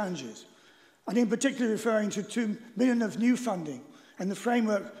these challenges, and in particular referring to £2 million of new funding and the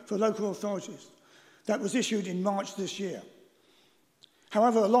framework for local authorities that was issued in March this year.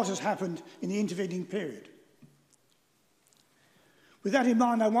 However, a lot has happened in the intervening period. With that in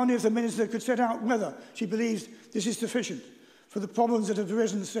mind, I wonder if the Minister could set out whether she believes this is sufficient for the problems that have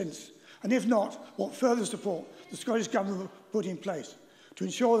arisen since, and if not, what further support the Scottish Government will put in place to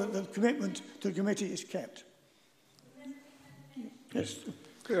ensure that the commitment to the committee is kept. Yes.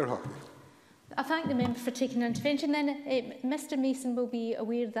 Claire Harvey. I thank the member for taking an intervention. Then Mr Mason will be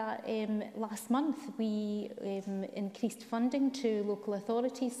aware that last month we increased funding to local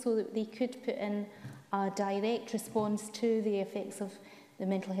authorities so that they could put in a direct response to the effects of the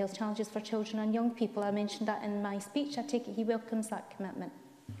mental health challenges for children and young people. I mentioned that in my speech. I take it he welcomes that commitment.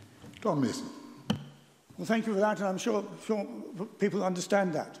 Tom Mason. Well, thank you for that, and I'm sure people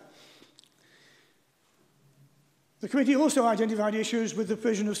understand that. The committee also identified issues with the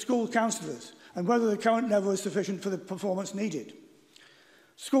provision of school counsellors and whether the current level is sufficient for the performance needed.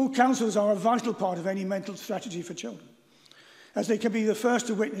 School counsellors are a vital part of any mental strategy for children, as they can be the first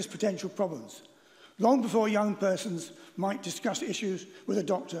to witness potential problems, long before young persons might discuss issues with a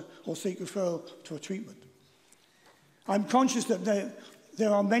doctor or seek referral to a treatment. I'm conscious that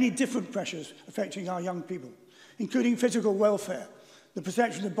there are many different pressures affecting our young people, including physical welfare, the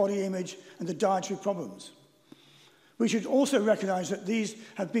perception of body image and the dietary problems. We should also recognise that these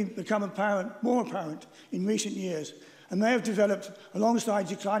have become more apparent in recent years and may have developed alongside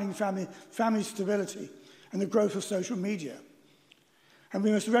declining family stability and the growth of social media. And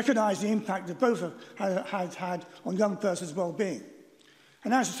we must recognise the impact that both have had on young persons' well-being.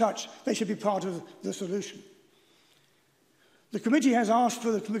 And as such, they should be part of the solution. The committee has asked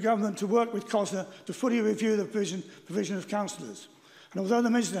for the government to work with COSLA to fully review the provision of counsellors. And although the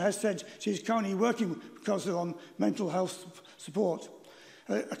Minister has said she is currently working with COSLA on mental health support,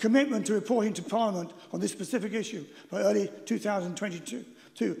 a commitment to reporting to Parliament on this specific issue by early 2022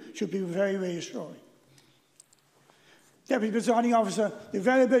 should be very reassuring. Deputy Presiding Officer, the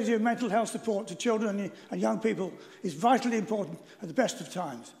availability of mental health support to children and young people is vitally important at the best of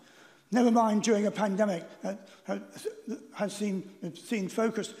times. Never mind during a pandemic that has seen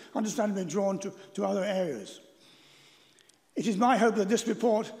focus understandably drawn to other areas. It is my hope that this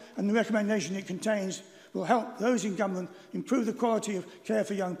report and the recommendation it contains will help those in government improve the quality of care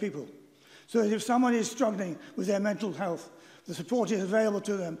for young people, so that if someone is struggling with their mental health, the support is available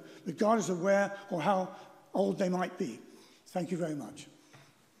to them regardless of where or how old they might be. Thank you very much.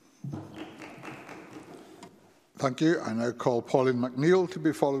 Thank you. I now call Pauline McNeill to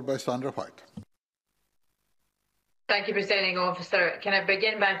be followed by Sandra White. Thank you, Presiding Officer. Can I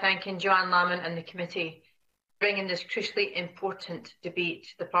begin by thanking Joanne Lamont and the committee for bringing this crucially important debate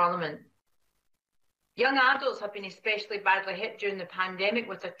to the Parliament. Young adults have been especially badly hit during the pandemic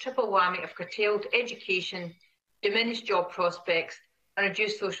with a triple whammy of curtailed education, diminished job prospects and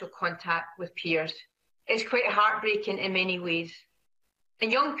reduced social contact with peers. It's quite heartbreaking in many ways.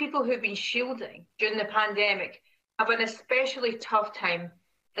 And young people who've been shielding during the pandemic have an especially tough time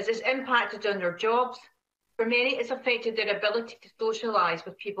as it's impacted on their jobs. For many, it's affected their ability to socialise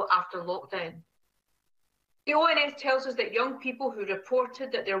with people after lockdown. The ONS tells us that young people who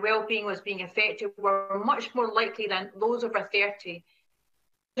reported that their well-being was being affected were much more likely than those over 30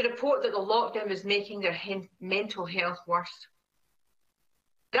 to report that the lockdown was making their mental health worse.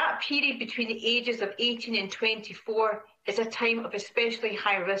 That period between the ages of 18 and 24 is a time of especially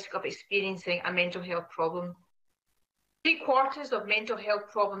high risk of experiencing a mental health problem. 3/4 of mental health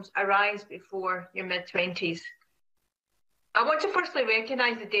problems arise before your mid-20s. I want to firstly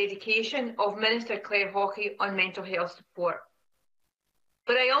recognise the dedication of Minister Claire Hawkey on mental health support.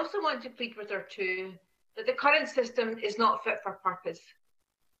 But I also want to plead with her too that the current system is not fit for purpose.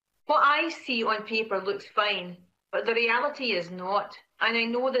 What I see on paper looks fine, but the reality is not, and I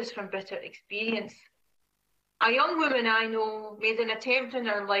know this from bitter experience. A young woman I know made an attempt in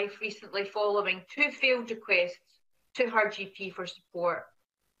her life recently following 2 failed requests to her GP for support.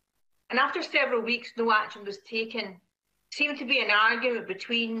 And after several weeks, no action was taken. It seemed to be an argument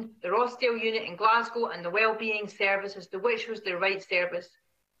between the Rossdale unit in Glasgow and the Wellbeing Service as to which was the right service.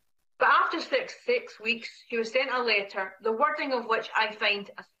 But after six weeks, she was sent a letter, the wording of which I find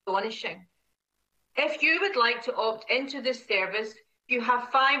astonishing. If you would like to opt into this service, you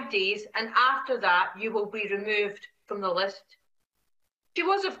have 5 days, and after that, you will be removed from the list. She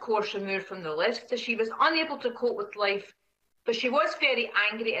was, of course, removed from the list as she was unable to cope with life, but she was very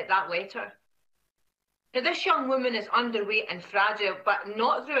angry at that letter. Now, this young woman is underweight and fragile, but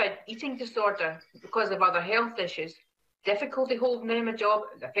not through an eating disorder because of other health issues, difficulty holding down a job,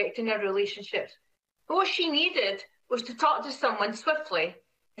 affecting her relationships. But what she needed was to talk to someone swiftly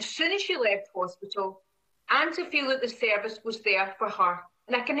as soon as she left hospital and to feel that the service was there for her.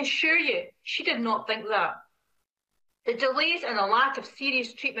 And I can assure you, she did not think that. The delays and the lack of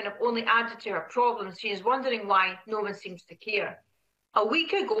serious treatment have only added to her problems. She is wondering why no one seems to care. A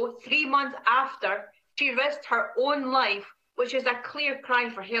week ago, 3 months after, she risked her own life, which is a clear cry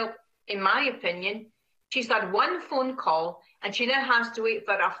for help, in my opinion. She's had 1 phone call and she now has to wait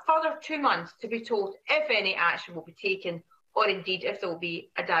for a further 2 months to be told if any action will be taken or indeed if there will be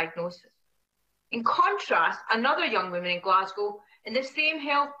a diagnosis. In contrast, another young woman in Glasgow in the same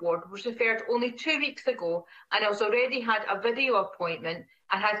health board was referred only 2 weeks ago and has already had a video appointment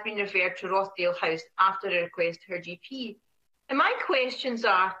and has been referred to Rossdale House after a request to her GP. And my questions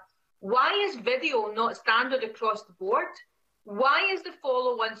are, why is video not standard across the board? Why is the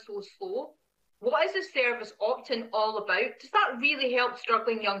follow-on so slow? What is the service opt-in all about? Does that really help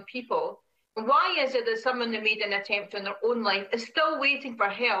struggling young people? And why is it that someone who made an attempt on their own life is still waiting for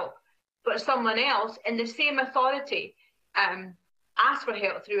help, but someone else in the same authority asks for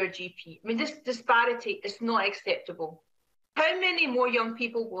help through a GP? I mean, this disparity is not acceptable. How many more young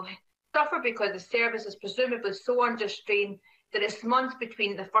people will suffer because the service is presumably so under strain that it's months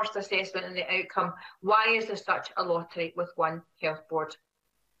between the first assessment and the outcome? Why is there such a lottery with one health board?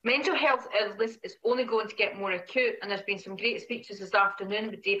 Mental health illness is only going to get more acute, and there's been some great speeches this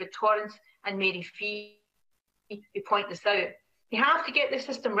afternoon with David Torrance and Mary Fee who point this out. We have to get the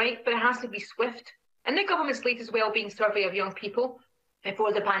system right, but it has to be swift. In the government's latest wellbeing survey of young people,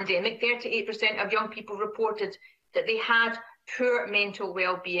 Before the pandemic, 38% of young people reported that they had poor mental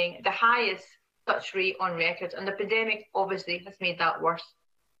well-being, the highest such rate on record, and the pandemic obviously has made that worse.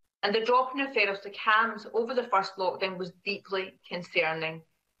 And the drop in referrals to CAMHS over the first lockdown was deeply concerning.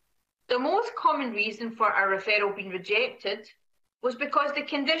 The most common reason for a referral being rejected was because the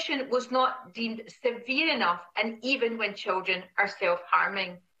condition was not deemed severe enough, and even when children are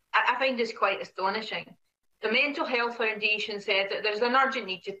self-harming. I find this quite astonishing. The Mental Health Foundation said that there's an urgent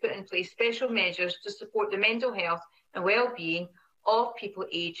need to put in place special measures to support the mental health and well-being of people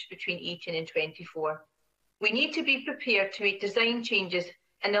aged between 18 and 24. We need to be prepared to make design changes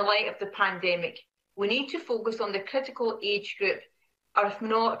in the light of the pandemic. We need to focus on the critical age group, or if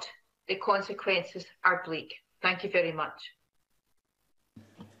not, the consequences are bleak. Thank you very much.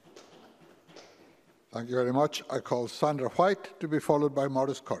 Thank you very much. I call Sandra White to be followed by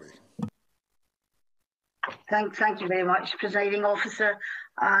Maurice Corrie. Thank you very much, Presiding Officer,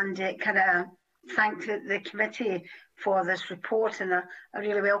 and can I thank the committee for this report, and I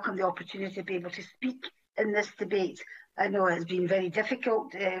really welcome the opportunity to be able to speak in this debate. I know it has been very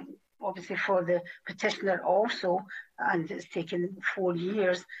difficult, obviously for the petitioner also, and it's taken 4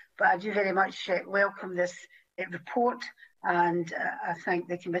 years, but I do very much welcome this report, and I thank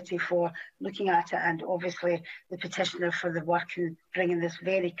the committee for looking at it, and obviously the petitioner for the work in bringing this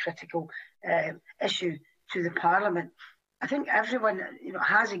very critical issue to the Parliament. I think everyone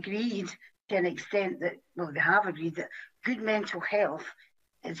has agreed to an extent that, well, they have agreed that good mental health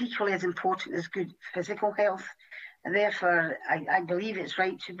is equally as important as good physical health. And therefore, I believe it's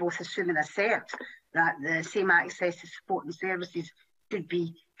right to both assume and assert that the same access to support and services should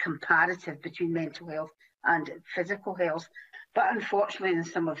be comparative between mental health and physical health. But unfortunately, in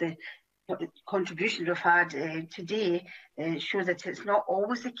some of the contributions we've had today show that it's not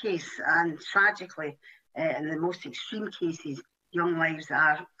always the case, and tragically, in the most extreme cases, young lives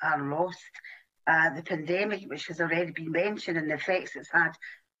are lost. The pandemic, which has already been mentioned, and the effects it's had,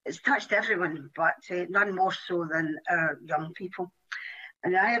 it's touched everyone, but none more so than our young people.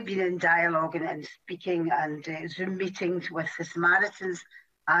 And I have been in dialogue and speaking and Zoom meetings with the Samaritans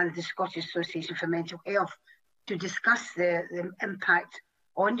and the Scottish Association for Mental Health to discuss the impact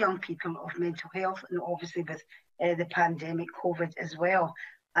on young people of mental health, and obviously with the pandemic, COVID as well.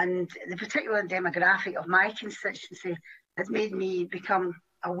 And the particular demographic of my constituency has made me become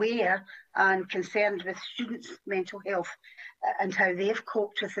aware and concerned with students' mental health and how they've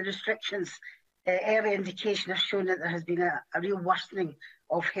coped with the restrictions. Early indication has shown that there has been a real worsening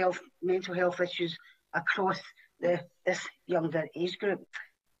of mental health issues across this younger age group.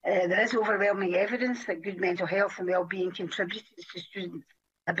 There is overwhelming evidence that good mental health and well-being contributes to students'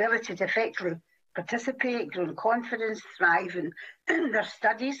 ability to effectively participate, grow in confidence, thrive in their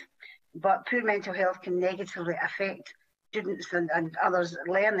studies, but poor mental health can negatively affect students and others'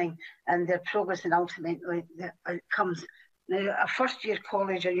 learning and their progress, and ultimately the outcomes. Now, a first-year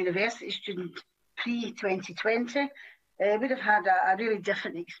college or university student pre-2020 would have had a really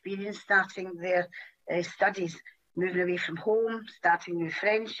different experience starting their studies, moving away from home, starting new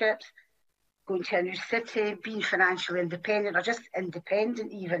friendships, going to a new city, being financially independent, or just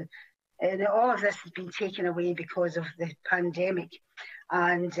independent even. And all of this has been taken away because of the pandemic.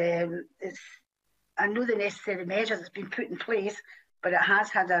 And I know the necessary measures that's been put in place, but it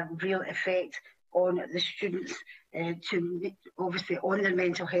has had a real effect on the students, obviously on their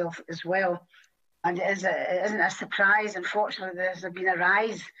mental health as well. And it isn't a surprise, unfortunately, there's been a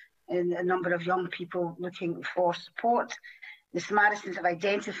rise in the number of young people looking for support. The Samaritans have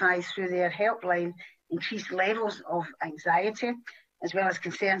identified through their helpline increased levels of anxiety, as well as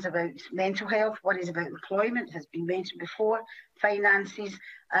concerns about mental health, worries about employment, has been mentioned before, finances,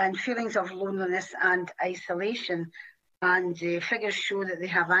 and feelings of loneliness and isolation. And figures show that they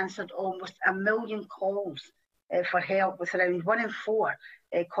have answered almost 1 million calls for help, with around 1 in 4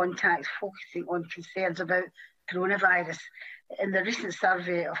 contacts focusing on concerns about coronavirus. In the recent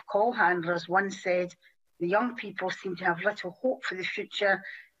survey of call handlers, one said the young people seem to have little hope for the future,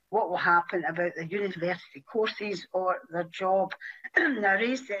 what will happen about their university courses or their job. I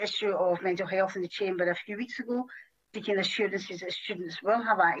raised the issue of mental health in the Chamber a few weeks ago, seeking assurances that students will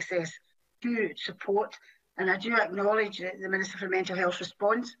have access to support. And I do acknowledge the Minister for Mental Health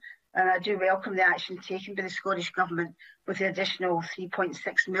response, and I do welcome the action taken by the Scottish Government with the additional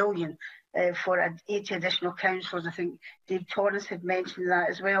 3.6 million for 80 additional counsellors. I think Dave Torrance had mentioned that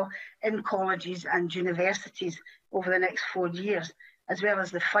as well, in colleges and universities over the next 4 years, as well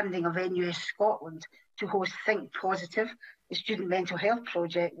as the funding of NUS Scotland to host Think Positive, the student mental health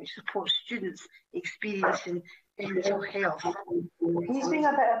project, which supports students experiencing mental health. He's being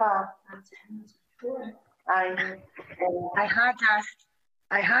a bit of a... I had asked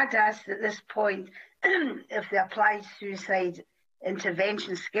I had asked at this point if the applied suicide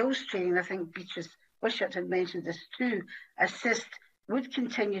intervention skills training, I think Beatrice Wishart had mentioned this too, assist would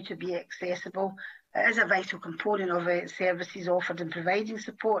continue to be accessible. It is a vital component of services offered in providing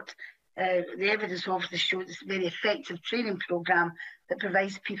support. The evidence obviously shows it's a very effective training programme that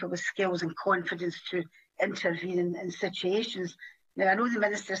provides people with skills and confidence to intervene in situations. Now, I know the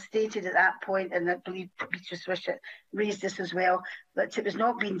Minister stated at that point, and I believe Beatrice Wishart raised this as well, that it was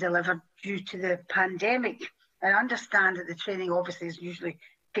not being delivered due to the pandemic. I understand that the training obviously is usually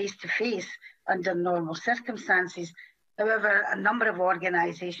face-to-face under normal circumstances. However, a number of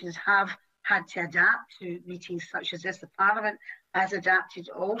organisations have had to adapt to meetings such as this. The Parliament has adapted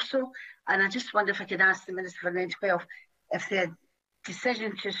also. And I just wonder if I could ask the Minister for Mental Health if the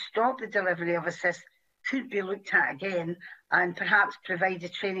decision to stop the delivery of assist could be looked at again and perhaps provide the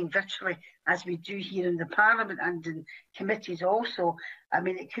training virtually as we do here in the Parliament and in committees also. I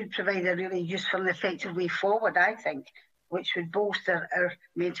mean, it could provide a really useful and effective way forward, I think, which would bolster our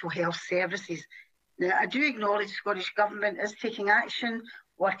mental health services. Now, I do acknowledge the Scottish Government is taking action,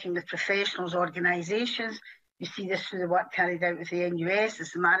 working with professionals, organisations. You see this through the work carried out with the NUS, the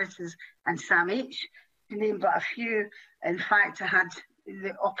Samaritans and SAMH, to name but a few. In fact, I had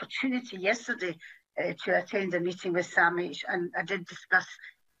the opportunity yesterday to attend a meeting with SAMH, and I did discuss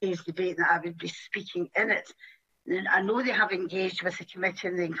today's debate that I would be speaking in it. And I know they have engaged with the committee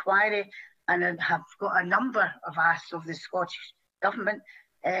in the inquiry and have got a number of asks of the Scottish Government.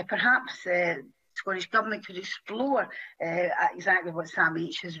 Perhaps the Scottish Government could explore exactly what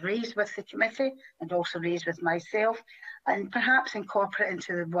SAMH has raised with the committee and also raised with myself, and perhaps incorporate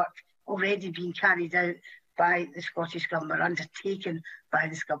into the work already being carried out by the Scottish Government, undertaken by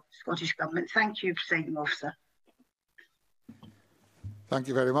the Scottish Government. Thank you, Presiding Officer. Thank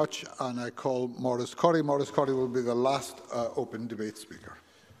you very much. And I call Maurice Corrie. Maurice Corrie will be the last open debate speaker.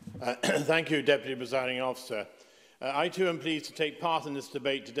 Thank you, Deputy Presiding Officer. I too am pleased to take part in this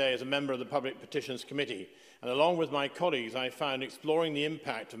debate today as a member of the Public Petitions Committee, and along with my colleagues I found exploring the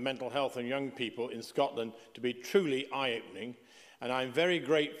impact of mental health on young people in Scotland to be truly eye-opening, and I'm very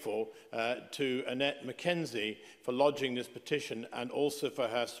grateful to Annette Mackenzie for lodging this petition and also for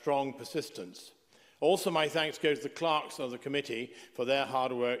her strong persistence. Also, my thanks go to the clerks of the committee for their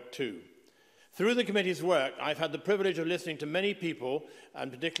hard work too. Through the committee's work, I've had the privilege of listening to many people,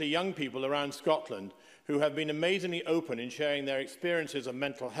 and particularly young people around Scotland, who have been amazingly open in sharing their experiences of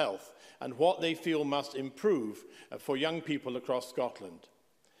mental health and what they feel must improve for young people across Scotland.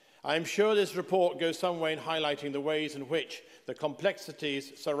 I am sure this report goes some way in highlighting the ways in which the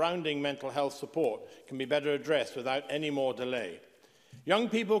complexities surrounding mental health support can be better addressed without any more delay. Young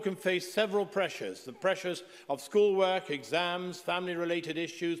people can face several pressures, the pressures of schoolwork, exams, family-related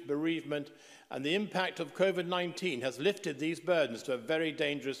issues, bereavement, and the impact of COVID-19 has lifted these burdens to a very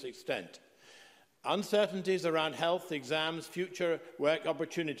dangerous extent. Uncertainties around health, exams, future work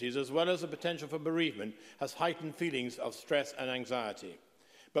opportunities, as well as the potential for bereavement, has heightened feelings of stress and anxiety.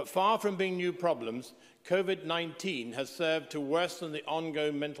 But far from being new problems, COVID-19 has served to worsen the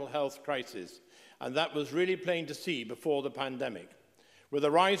ongoing mental health crisis, and that was really plain to see before the pandemic. With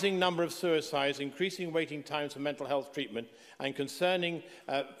a rising number of suicides, increasing waiting times for mental health treatment, and concerning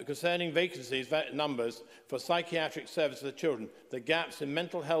vacancies numbers for psychiatric services for children, the gaps in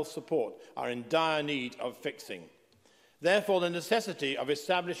mental health support are in dire need of fixing. Therefore, the necessity of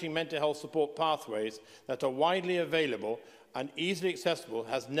establishing mental health support pathways that are widely available and easily accessible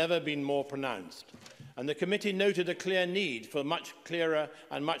has never been more pronounced. And the committee noted a clear need for much clearer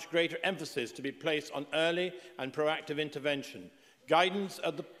and much greater emphasis to be placed on early and proactive intervention. Guidance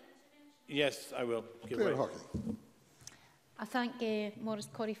at the... Yes, I will. Give way. I thank Maurice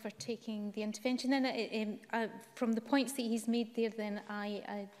Corrie for taking the intervention. And from the points that he's made there, then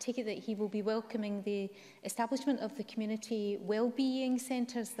I take it that he will be welcoming the establishment of the community wellbeing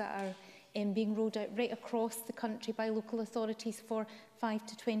centres that are being rolled out right across the country by local authorities for 5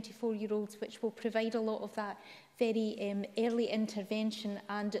 to 24-year-olds, which will provide a lot of that very early intervention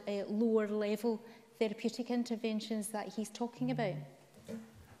and lower level therapeutic interventions that he's talking about.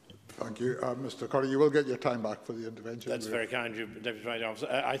 Thank you. Mr Corrie, you will get your time back for the intervention. That's very kind of you, Deputy Presiding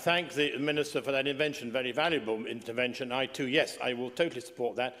Officer. I thank the Minister for that intervention, very valuable intervention. I too, yes, I will totally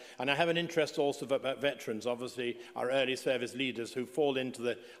support that. And I have an interest also about veterans, obviously our early service leaders who fall into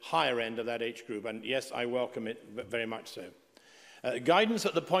the higher end of that age group. And yes, I welcome it very much so. Guidance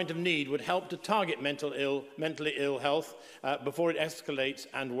at the point of need would help to target mentally ill health before it escalates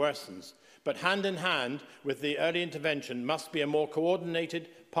and worsens. But hand in hand with the early intervention must be a more coordinated,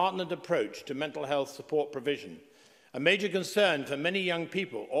 partnered approach to mental health support provision. A major concern for many young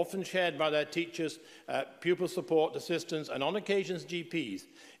people, often shared by their teachers, pupil support assistants and on occasions GPs,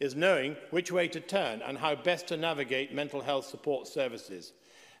 is knowing which way to turn and how best to navigate mental health support services.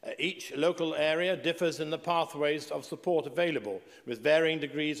 Each local area differs in the pathways of support available, with varying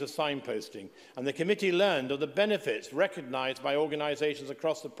degrees of signposting, and the committee learned of the benefits recognised by organisations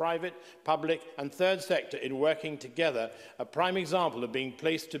across the private, public and third sector in working together, a prime example of being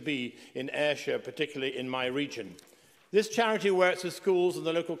placed to be in Ayrshire, particularly in my region. This charity works with schools and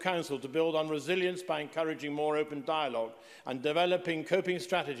the local council to build on resilience by encouraging more open dialogue and developing coping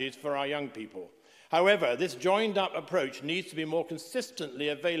strategies for our young people. However, this joined-up approach needs to be more consistently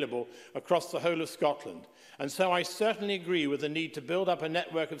available across the whole of Scotland, and so I certainly agree with the need to build up a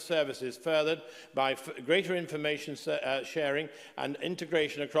network of services furthered by greater information sharing and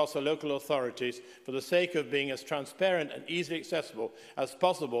integration across the local authorities for the sake of being as transparent and easily accessible as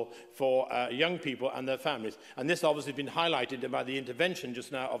possible for young people and their families. And this obviously has been highlighted by the intervention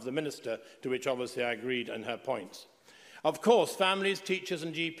just now of the Minister, to which obviously I agreed on her points. Of course, families, teachers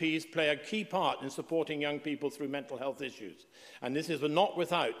and GPs play a key part in supporting young people through mental health issues, and this is not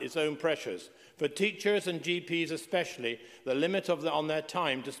without its own pressures. For teachers and GPs especially, the limit on their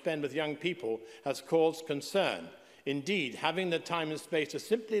time to spend with young people has caused concern. Indeed, having the time and space to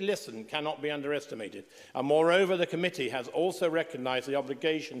simply listen cannot be underestimated. And moreover, the committee has also recognised the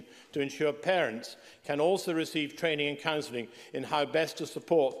obligation to ensure parents can also receive training and counselling in how best to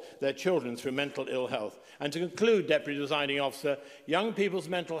support their children through mental ill health. And to conclude, Deputy Presiding Officer, young people's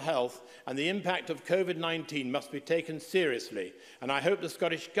mental health and the impact of COVID-19 must be taken seriously. And I hope the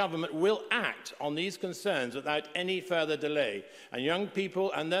Scottish Government will act on these concerns without any further delay. And young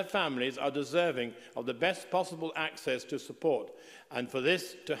people and their families are deserving of the best possible access to support. And for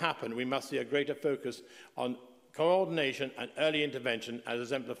this to happen, we must see a greater focus on coordination and early intervention as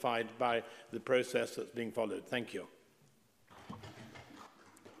exemplified by the process that's being followed. Thank you.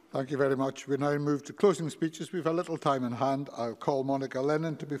 Thank you very much. We now move to closing speeches. We have a little time in hand. I'll call Monica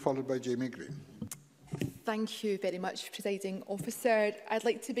Lennon to be followed by Jamie Green. Thank you very much, Presiding Officer. I'd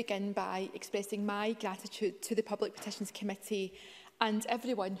like to begin by expressing my gratitude to the Public Petitions Committee and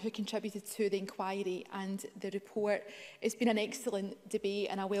everyone who contributed to the inquiry and the report. It's been an excellent debate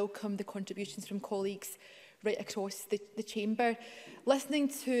and I welcome the contributions from colleagues right across the chamber. Listening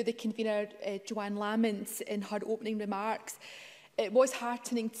to the convener, Joanne Lamont, in her opening remarks, it was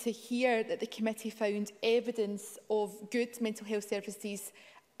heartening to hear that the committee found evidence of good mental health services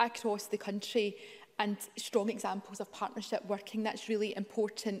across the country and strong examples of partnership working. That's really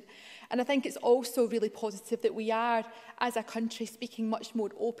important. And I think it's also really positive that we are, as a country, speaking much more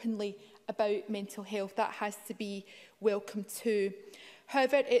openly about mental health. That has to be welcome too.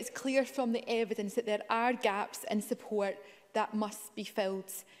 However, it's clear from the evidence that there are gaps in support that must be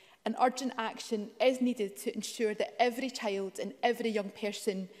filled. And urgent action is needed to ensure that every child and every young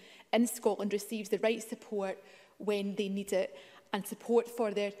person in Scotland receives the right support when they need it, and support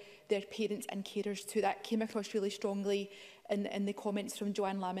for their parents and carers too. That came across really strongly in the comments from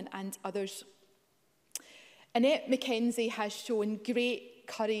Joanne Lamont and others. Annette Mackenzie has shown great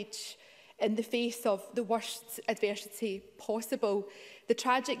courage in the face of the worst adversity possible. The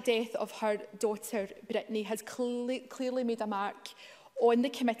tragic death of her daughter, Brittany, has clearly made a mark on the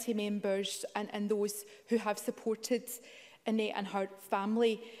committee members and those who have supported Annette and her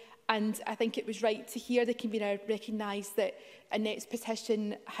family. And I think it was right to hear the convener recognise that Annette's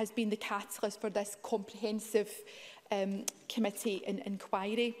petition has been the catalyst for this comprehensive committee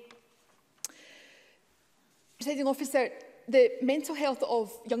inquiry. Presiding Officer, the mental health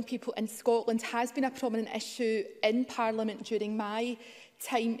of young people in Scotland has been a prominent issue in Parliament during my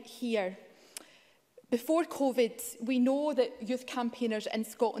time here. Before COVID, we know that youth campaigners in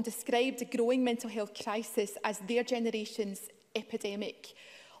Scotland described the growing mental health crisis as their generation's epidemic.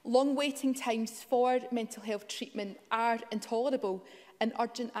 Long waiting times for mental health treatment are intolerable and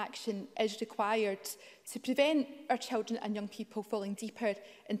urgent action is required to prevent our children and young people falling deeper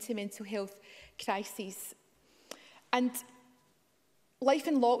into mental health crises. And life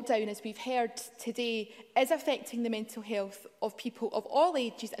in lockdown, as we've heard today, is affecting the mental health of people of all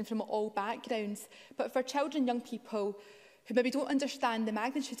ages and from all backgrounds. But for children and young people who maybe don't understand the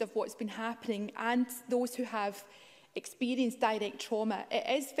magnitude of what's been happening and those who have experienced direct trauma, it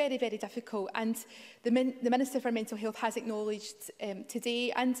is very, very difficult. And the Minister for Mental Health has acknowledged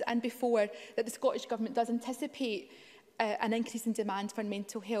today and before that the Scottish Government does anticipate an increase in demand for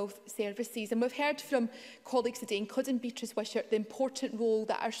mental health services. And we've heard from colleagues today, including Beatrice Wishart, the important role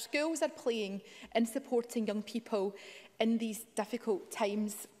that our schools are playing in supporting young people in these difficult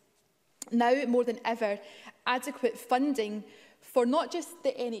times. Now, more than ever, adequate funding for not just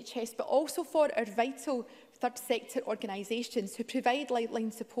the NHS, but also for our vital third sector organisations who provide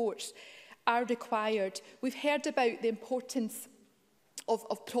lifeline support are required. We've heard about the importance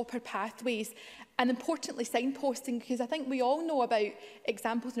of proper pathways and, importantly, signposting, because I think we all know about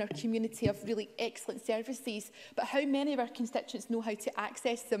examples in our community of really excellent services, but how many of our constituents know how to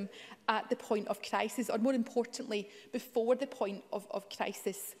access them at the point of crisis, or more importantly, before the point of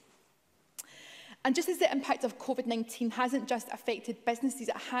crisis. And just as the impact of COVID-19 hasn't just affected businesses,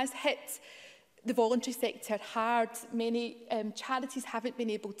 it has hit the voluntary sector hard. Many charities haven't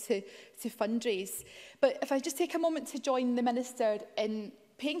been able to fundraise. But if I just take a moment to join the Minister in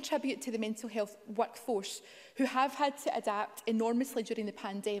paying tribute to the mental health workforce who have had to adapt enormously during the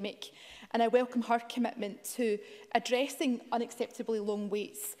pandemic, and I welcome her commitment to addressing unacceptably long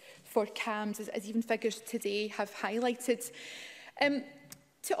waits for CAMHS, as even figures today have highlighted.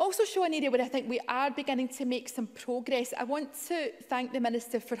 To also show an area where I think we are beginning to make some progress, I want to thank the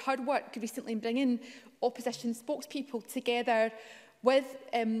Minister for her work recently in bringing opposition spokespeople together with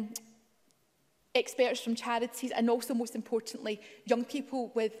experts from charities and also, most importantly, young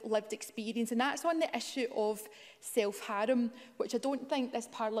people with lived experience. And that's on the issue of self-harm, which I don't think this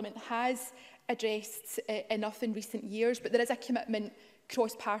Parliament has addressed enough in recent years, but there is a commitment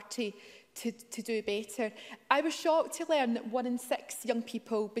cross-party to do better. I was shocked to learn that 1 in 6 young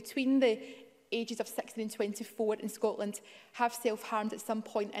people between the ages of 16 and 24 in Scotland have self-harmed at some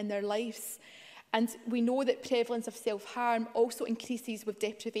point in their lives. And we know that prevalence of self-harm also increases with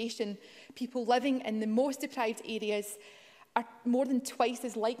deprivation. People living in the most deprived areas are more than twice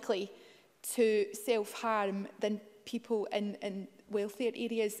as likely to self-harm than people in wealthier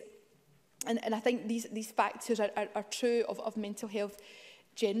areas. And I think these factors are true of mental health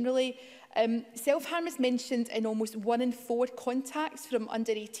generally. Self-harm is mentioned in almost 1 in 4 contacts from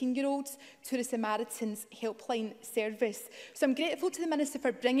under 18-year-olds to the Samaritans helpline service. So I'm grateful to the Minister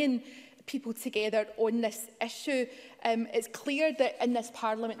for bringing people together on this issue. It's clear that in this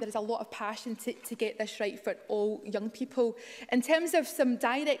Parliament there is a lot of passion to get this right for all young people. In terms of some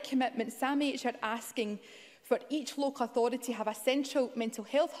direct commitments, SAMH are asking for each local authority to have a central mental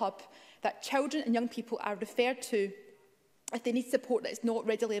health hub that children and young people are referred to if they need support that is not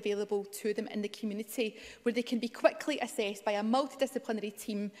readily available to them in the community, where they can be quickly assessed by a multidisciplinary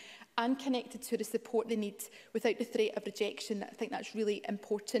team and connected to the support they need without the threat of rejection. I think that's really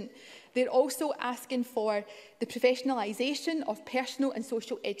important. They're also asking for the professionalisation of personal and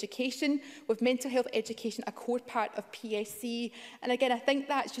social education, with mental health education a core part of PSC. And again, I think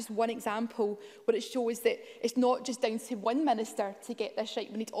that's just one example where it shows that it's not just down to one minister to get this right.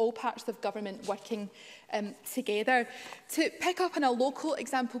 We need all parts of government working together. To pick up on a local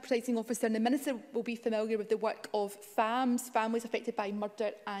example, Presiding Officer, and the Minister will be familiar with the work of FAMS, Families Affected by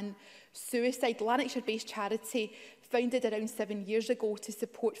Murder and Suicide, Lanarkshire-based charity founded around 7 years ago to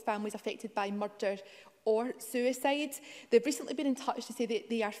support families affected by murder or suicide. They've recently been in touch to say that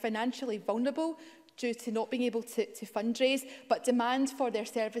they are financially vulnerable due to not being able to fundraise, but demand for their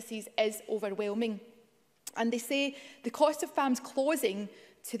services is overwhelming. And they say the cost of FAMS closing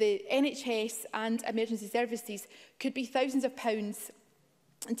to the NHS and emergency services could be thousands of pounds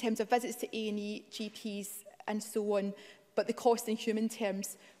in terms of visits to A&E, GPs and so on, but the cost in human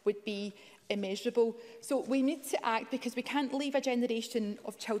terms would be immeasurable. So we need to act because we can't leave a generation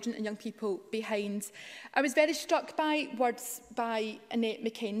of children and young people behind. I was very struck by words by Annette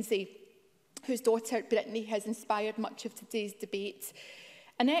Mackenzie, whose daughter Brittany has inspired much of today's debate.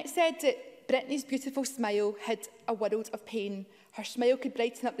 Annette said that Brittany's beautiful smile hid a world of pain. Her smile could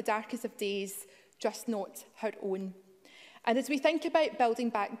brighten up the darkest of days, just not her own. And as we think about building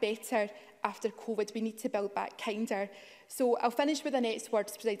back better after COVID, we need to build back kinder. So I'll finish with Annette's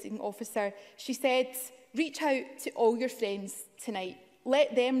words, Presiding Officer. She said, reach out to all your friends tonight.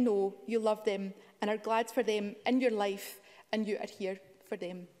 Let them know you love them and are glad for them in your life, and you are here for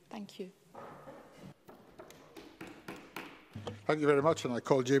them. Thank you. Thank you very much, and I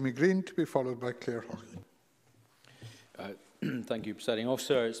call Jamie Green to be followed by Claire Hawkey. Thank you, Presiding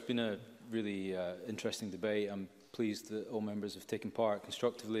Officer. It's been a really interesting debate. I'm pleased that all members have taken part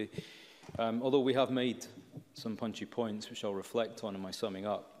constructively. Although we have made some punchy points, which I'll reflect on in my summing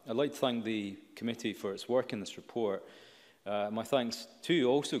up, I'd like to thank the committee for its work in this report. My thanks too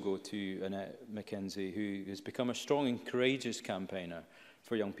also go to Annette Mackenzie, who has become a strong and courageous campaigner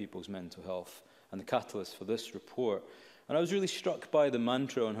for young people's mental health and the catalyst for this report. And I was really struck by the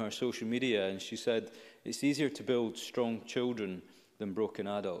mantra on her social media, and she said, it's easier to build strong children than broken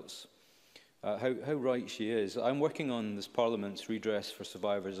adults. How right she is. I'm working on this Parliament's Redress for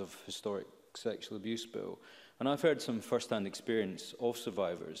Survivors of Historic Sexual Abuse Bill, and I've heard some first-hand experience of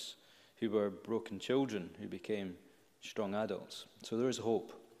survivors who were broken children who became strong adults. So there is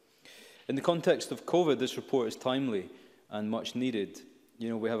hope. In the context of COVID, this report is timely and much needed. You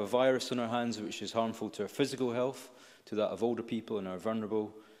know, we have a virus in our hands which is harmful to our physical health, to that of older people and our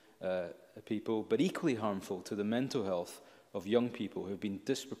vulnerable people, but equally harmful to the mental health of young people who have been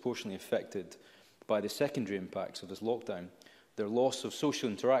disproportionately affected by the secondary impacts of this lockdown. Their loss of social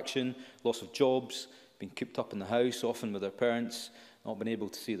interaction, loss of jobs, being cooped up in the house, often with their parents, not being able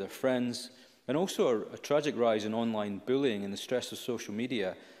to see their friends, and also a tragic rise in online bullying and the stress of social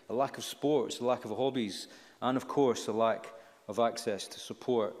media, a lack of sports, a lack of hobbies, and of course a lack of access to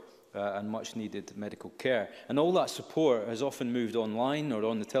support and much needed medical care. And all that support has often moved online or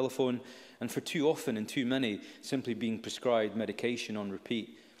on the telephone, and for too often and too many simply being prescribed medication on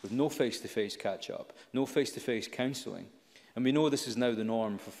repeat with no face-to-face catch-up, no face-to-face counselling. And we know this is now the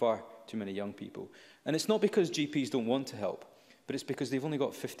norm for far too many young people. And it's not because GPs don't want to help, but it's because they've only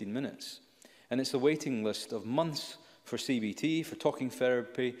got 15 minutes. And it's a waiting list of months for CBT, for talking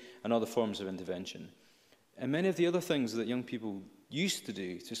therapy, and other forms of intervention. And many of the other things that young people used to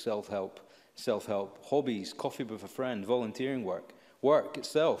do to self-help, hobbies, coffee with a friend, volunteering work, work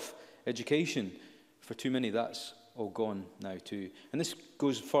itself, education, for too many that's all gone now too. And this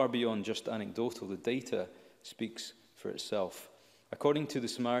goes far beyond just anecdotal. The data speaks for itself. According to the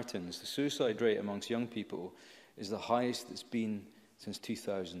Samaritans, the suicide rate amongst young people is the highest it's been since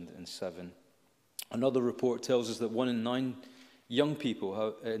 2007. Another report tells us that 1 in 9 young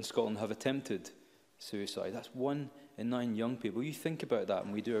people in Scotland have attempted suicide. That's 1 in 9 young people. You think about that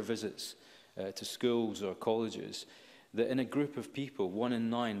when we do our visits to schools or colleges, that in a group of people, 1 in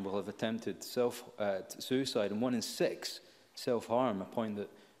 9 will have attempted suicide, and 1 in 6 self-harm, a point that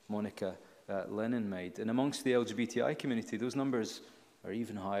Monica Lennon made. And amongst the LGBTI community, those numbers are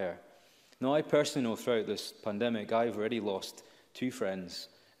even higher. Now, I personally know throughout this pandemic, I've already lost 2 friends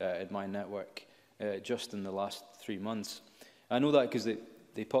in my network just in the last 3 months. I know that because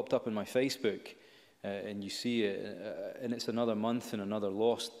they popped up on my Facebook, and you see it, and it's another month and another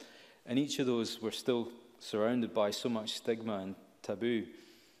loss. And each of those were still surrounded by so much stigma and taboo,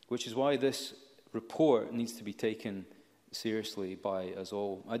 which is why this report needs to be taken seriously by us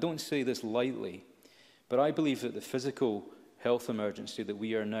all. I don't say this lightly, but I believe that the physical health emergency that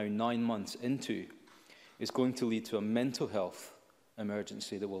we are now 9 months into is going to lead to a mental health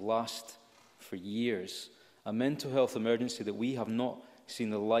emergency that will last for years, a mental health emergency that we have not seen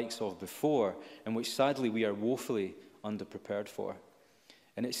the likes of before, and which sadly we are woefully underprepared for.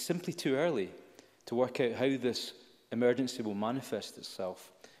 And it's simply too early to work out how this emergency will manifest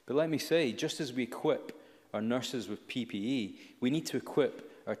itself. But let me say, just as we equip our nurses with PPE, we need to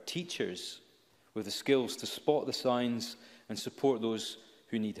equip our teachers with the skills to spot the signs and support those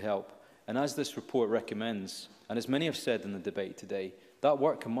who need help. And as this report recommends, and as many have said in the debate today, that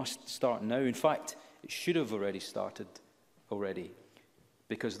work must start now. In fact, it should have already started already,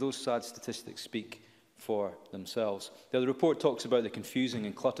 because those sad statistics speak for themselves. The report talks about the confusing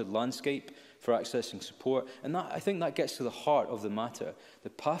and cluttered landscape for accessing support, and I think that gets to the heart of the matter. The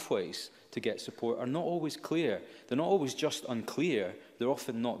pathways to get support are not always clear. They're not always just unclear. They're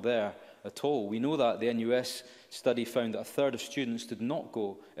often not there at all. We know that the NUS study found that 1/3 of students did not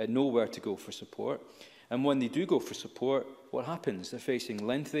know where to go for support. And when they do go for support, what happens? They're facing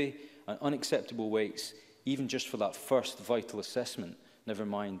lengthy and unacceptable waits, even just for that first vital assessment, never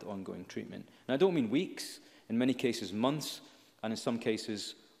mind ongoing treatment. And I don't mean weeks, in many cases months, and in some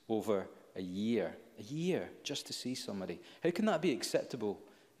cases over a year just to see somebody. How can that be acceptable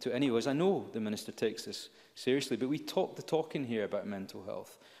to any of us? I know the Minister takes this seriously, but we talk the talk in here about mental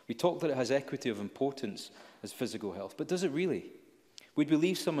health. We talk that it has equity of importance as physical health, but does it really? Would we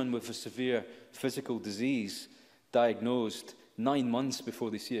leave someone with a severe physical disease diagnosed 9 months before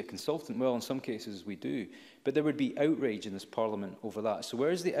they see a consultant? Well, in some cases we do, but there would be outrage in this Parliament over that. So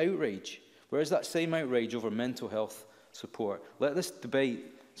where is the outrage? Where is that same outrage over mental health support? Let this debate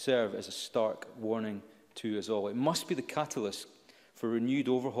serve as a stark warning to us all. It must be the catalyst for a renewed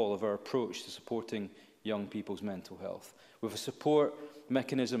overhaul of our approach to supporting young people's mental health, with a support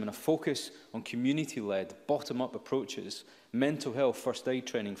mechanism and a focus on community-led, bottom-up approaches, mental health first aid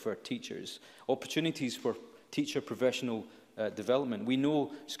training for our teachers, opportunities for teacher professional development. We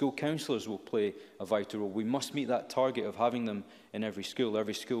know school counsellors will play a vital role. We must meet that target of having them in every school.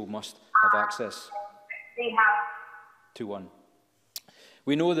 Every school must have access to one.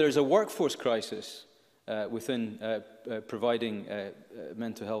 We know there is a workforce crisis within providing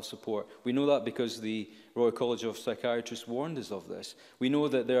mental health support. We know that because the Royal College of Psychiatrists warned us of this. We know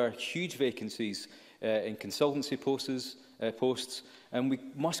that there are huge vacancies in consultancy posts, and we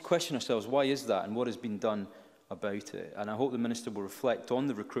must question ourselves, why is that and what has been done about it? And I hope the Minister will reflect on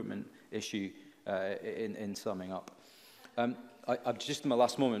the recruitment issue in summing up. I'm just in my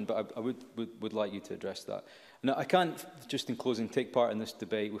last moment, but I would like you to address that. Now, I can't, just in closing, take part in this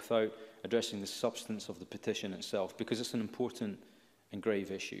debate without addressing the substance of the petition itself, because it's an important and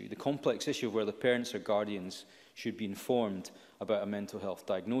grave issue. The complex issue of whether parents or guardians should be informed about a mental health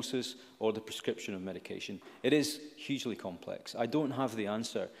diagnosis or the prescription of medication. It is hugely complex. I don't have the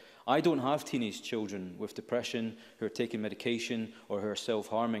answer. I don't have teenage children with depression who are taking medication or who are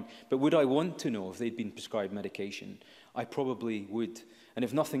self-harming, but would I want to know if they'd been prescribed medication? I probably would. And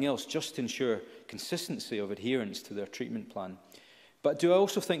if nothing else, just to ensure consistency of adherence to their treatment plan. But do I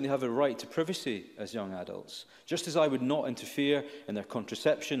also think they have a right to privacy as young adults? Just as I would not interfere in their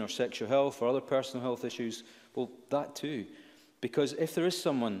contraception or sexual health or other personal health issues, well, that too. Because if there is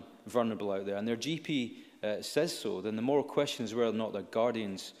someone vulnerable out there and their GP says so, then the moral question is whether or not their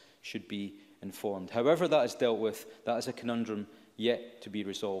guardians should be informed. However that is dealt with, that is a conundrum yet to be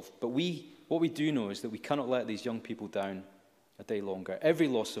resolved. But what we do know is that we cannot let these young people down a day longer. Every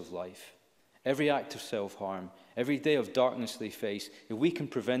loss of life, every act of self-harm, every day of darkness they face, if we can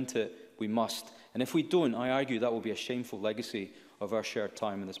prevent it, we must. And if we don't, I argue that will be a shameful legacy of our shared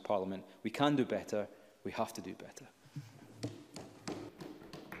time in this Parliament. We can do better. We have to do better.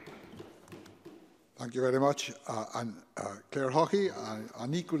 Thank you very much. Claire Hockey,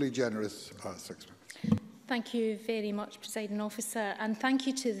 an equally generous 6 minutes. Thank you very much, Presiding Officer, and thank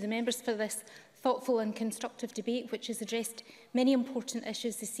you to the members for this thoughtful and constructive debate, which has addressed many important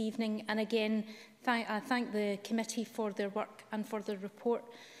issues this evening. And again, I thank the committee for their work and for their report.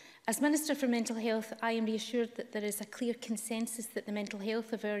 As Minister for Mental Health, I am reassured that there is a clear consensus that the mental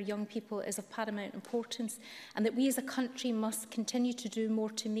health of our young people is of paramount importance, and that we as a country must continue to do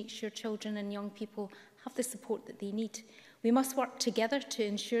more to make sure children and young people have the support that they need. We must work together to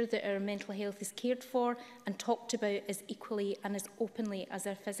ensure that our mental health is cared for and talked about as equally and as openly as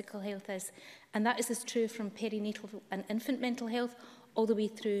our physical health is. And that is as true from perinatal and infant mental health all the way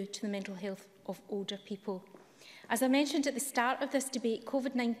through to the mental health of older people. As I mentioned at the start of this debate,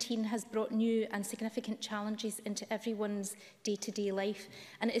 COVID-19 has brought new and significant challenges into everyone's day-to-day life,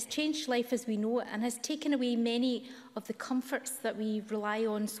 and it has changed life as we know it and has taken away many of the comforts that we rely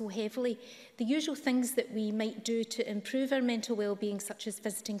on so heavily. The usual things that we might do to improve our mental well-being, such as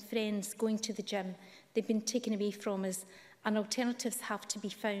visiting friends, going to the gym, they've been taken away from us, and alternatives have to be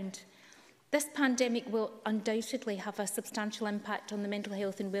found. This pandemic will undoubtedly have a substantial impact on the mental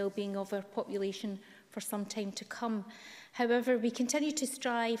health and well-being of our population for some time to come. However, we continue to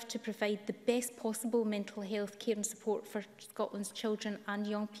strive to provide the best possible mental health care and support for Scotland's children and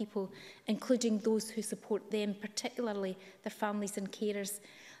young people, including those who support them, particularly their families and carers.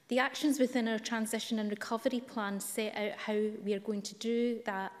 The actions within our transition and recovery plan set out how we are going to do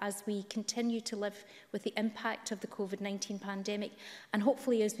that as we continue to live with the impact of the COVID-19 pandemic, and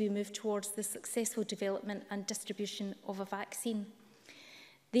hopefully as we move towards the successful development and distribution of a vaccine.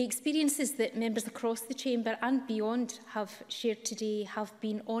 The experiences that members across the chamber and beyond have shared today have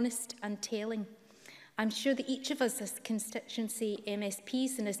been honest and telling. I'm sure that each of us as constituency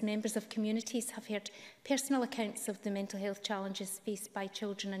MSPs and as members of communities have heard personal accounts of the mental health challenges faced by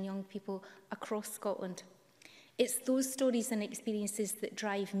children and young people across Scotland. It's those stories and experiences that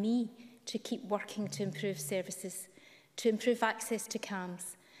drive me to keep working to improve services, to improve access to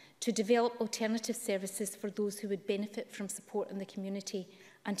CAMHS, to develop alternative services for those who would benefit from support in the community,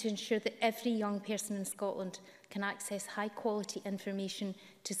 and to ensure that every young person in Scotland can access high-quality information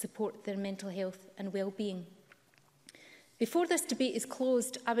to support their mental health and well-being. Before this debate is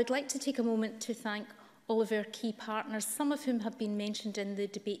closed, I would like to take a moment to thank all of our key partners, some of whom have been mentioned in the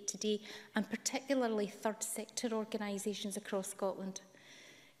debate today, and particularly third sector organisations across Scotland.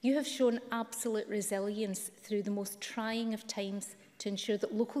 You have shown absolute resilience through the most trying of times to ensure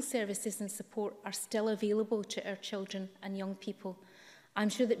that local services and support are still available to our children and young people. I'm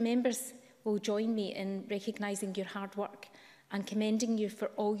sure that members will join me in recognising your hard work and commending you for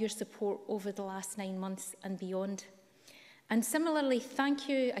all your support over the last 9 months and beyond. And similarly, thank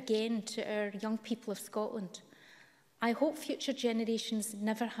you again to our young people of Scotland. I hope future generations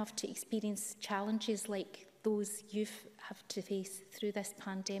never have to experience challenges like those you've had to face through this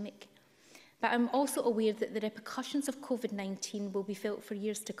pandemic. But I'm also aware that the repercussions of COVID-19 will be felt for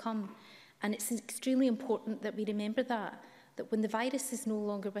years to come, and it's extremely important that we remember that when the virus is no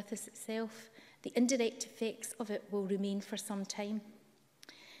longer with us itself, the indirect effects of it will remain for some time.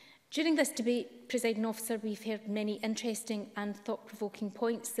 During this debate, Presiding Officer, we've heard many interesting and thought-provoking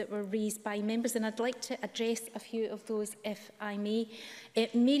points that were raised by members, and I'd like to address a few of those, if I may.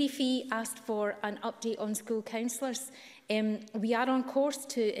 Mary Fee asked for an update on school counsellors. We are on course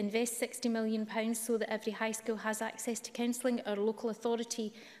to invest £60 million so that every high school has access to counselling. Our local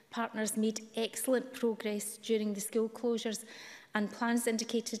authority partners made excellent progress during the school closures, and plans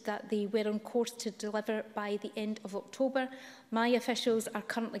indicated that they were on course to deliver by the end of October. My officials are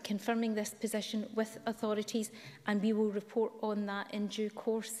currently confirming this position with authorities, and we will report on that in due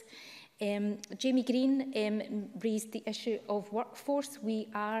course. Jamie Green raised the issue of workforce. We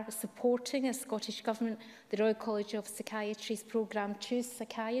are supporting, as Scottish Government, the Royal College of Psychiatry's programme Choose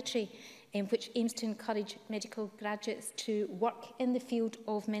Psychiatry, which aims to encourage medical graduates to work in the field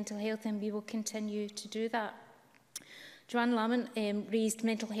of mental health, and we will continue to do that. Joanne Lamont raised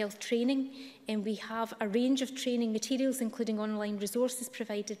mental health training, and we have a range of training materials, including online resources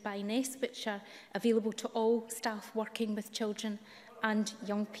provided by NEST, which are available to all staff working with children and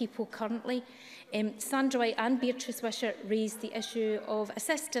young people currently. Sandra White and Beatrice Wishart raised the issue of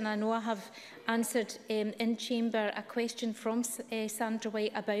ASSIST, and I know I have answered in chamber a question from Sandra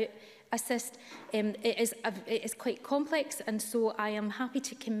White about ASSIST. It is quite complex, and so I am happy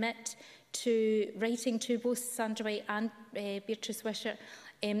to commit to writing to both Sandra White and Beatrice Wishart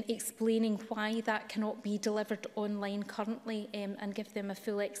explaining why that cannot be delivered online currently, and give them a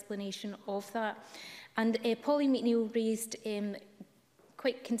full explanation of that. And Pauline McNeill raised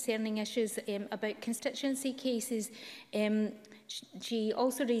quite concerning issues about constituency cases. She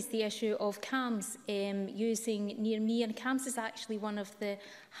also raised the issue of CAMHS using Near Me, and CAMHS is actually one of the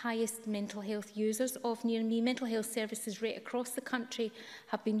highest mental health users of Near Me. Mental health services right across the country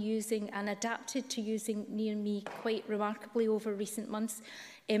have been using and adapted to using Near Me quite remarkably over recent months.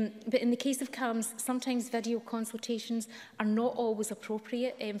 But in the case of CAMHS, sometimes video consultations are not always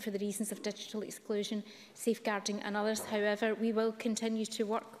appropriate for the reasons of digital exclusion, safeguarding and others. However, we will continue to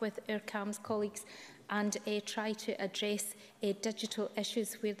work with our CAMHS colleagues and try to address digital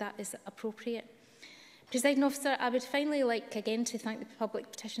issues where that is appropriate. Presiding Officer, I would finally like again to thank the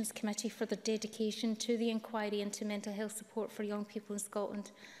Public Petitions Committee for their dedication to the inquiry into mental health support for young people in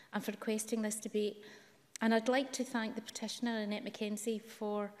Scotland and for requesting this debate. And I'd like to thank the petitioner, Annette Mackenzie,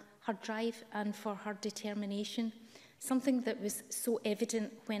 for her drive and for her determination, something that was so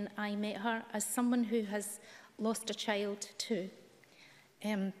evident when I met her as someone who has lost a child too.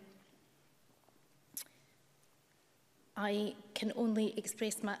 I can only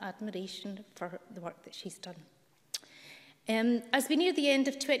express my admiration for the work that she's done. As we near the end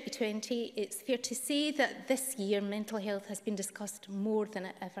of 2020, it's fair to say that this year mental health has been discussed more than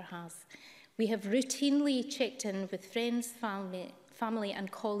it ever has. We have routinely checked in with friends, family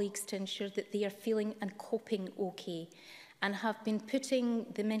and colleagues to ensure that they are feeling and coping okay, and have been putting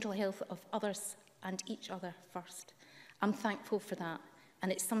the mental health of others and each other first. I'm thankful for that,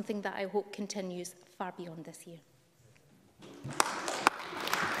 and it's something that I hope continues far beyond this year.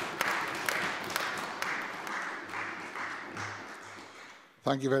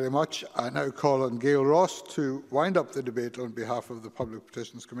 Thank you very much. I now call on Gail Ross to wind up the debate on behalf of the Public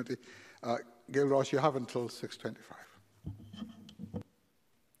Petitions Committee. Gail Ross, you have until 6:25.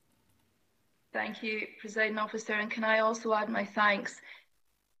 Thank you, Presiding Officer, and can I also add my thanks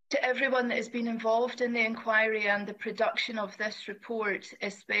to everyone that has been involved in the inquiry and the production of this report,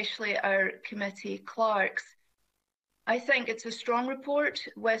 especially our committee clerks. I think it's a strong report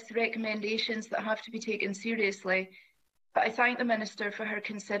with recommendations that have to be taken seriously, but I thank the Minister for her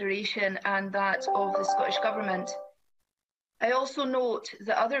consideration and that of the Scottish Government. I also note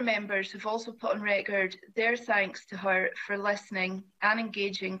that other members have also put on record their thanks to her for listening and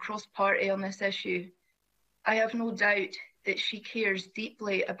engaging cross-party on this issue. I have no doubt that she cares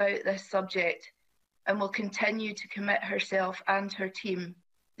deeply about this subject and will continue to commit herself and her team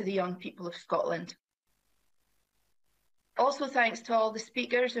to the young people of Scotland. Also, thanks to all the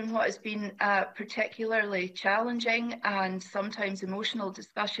speakers in what has been a particularly challenging and sometimes emotional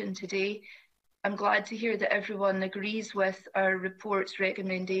discussion today. I'm glad to hear that everyone agrees with our report's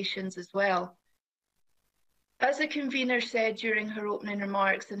recommendations as well. As the convener said during her opening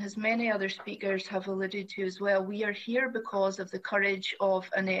remarks, and as many other speakers have alluded to as well, we are here because of the courage of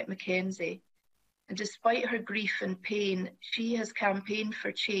Annette Mackenzie. And despite her grief and pain, she has campaigned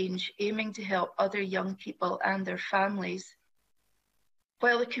for change, aiming to help other young people and their families.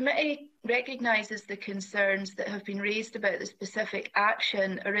 While the committee recognises the concerns that have been raised about the specific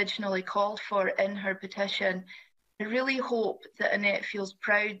action originally called for in her petition, I really hope that Annette feels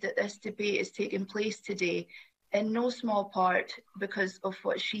proud that this debate is taking place today, in no small part because of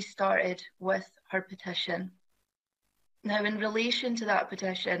what she started with her petition. Now, in relation to that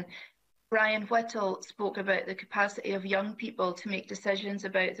petition, Brian Whittle spoke about the capacity of young people to make decisions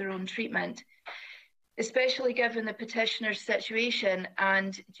about their own treatment, especially given the petitioner's situation,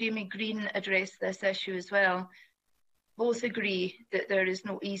 and Jamie Green addressed this issue as well. both agree that there is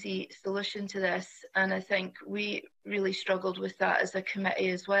no easy solution to this, and I think we really struggled with that as a committee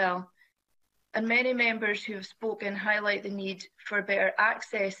as well. And many members who have spoken highlight the need for better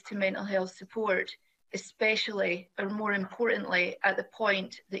access to mental health support, especially, or more importantly, at the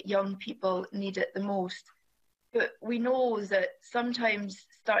point that young people need it the most. But we know that sometimes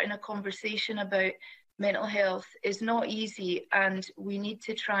starting a conversation about mental health is not easy, and we need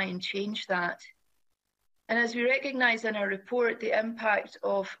to try and change that. And as we recognise in our report, the impact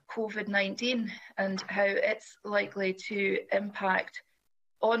of COVID-19 and how it's likely to impact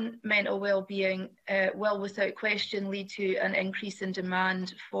on mental well-being will without question lead to an increase in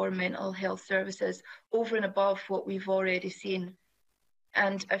demand for mental health services over and above what we've already seen.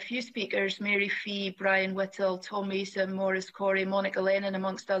 And a few speakers, Mary Fee, Brian Whittle, Tom Mason, Maurice Corey, Monica Lennon,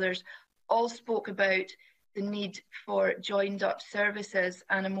 amongst others, all spoke about the need for joined up services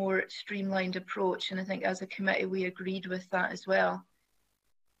and a more streamlined approach. And I think as a committee, we agreed with that as well.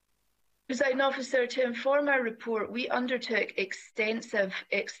 Presiding Officer, to inform our report, we undertook extensive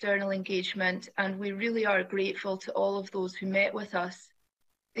external engagement, and we really are grateful to all of those who met with us.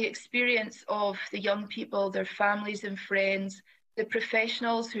 The experience of the young people, their families and friends, the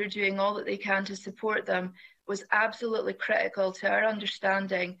professionals who are doing all that they can to support them was absolutely critical to our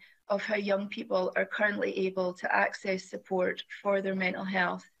understanding of how young people are currently able to access support for their mental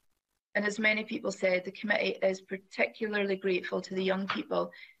health. And as many people said, the committee is particularly grateful to the young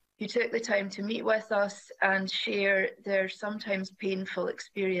people who took the time to meet with us and share their sometimes painful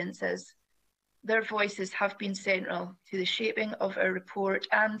experiences. Their voices have been central to the shaping of our report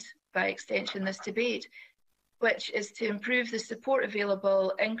and, by extension, this debate, which is to improve the support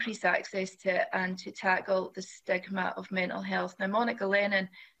available, increase access to it, and to tackle the stigma of mental health. Now, Monica Lennon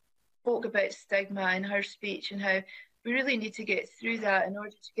spoke about stigma in her speech and how we really need to get through that in order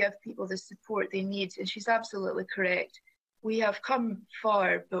to give people the support they need. And she's absolutely correct. We have come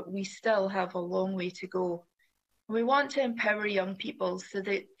far, but we still have a long way to go. We want to empower young people so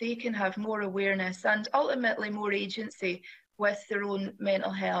that they can have more awareness and ultimately more agency with their own mental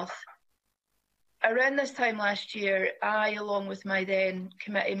health. Around this time last year, I, along with my then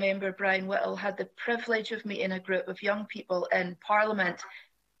committee member Brian Whittle, had the privilege of meeting a group of young people in Parliament,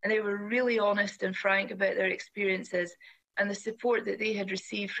 and they were really honest and frank about their experiences and the support that they had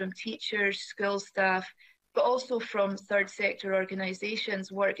received from teachers, school staff, but also from third sector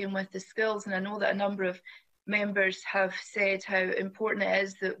organisations working with the schools. And I know that a number of members have said how important it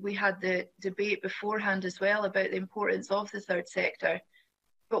is that we had the debate beforehand as well about the importance of the third sector.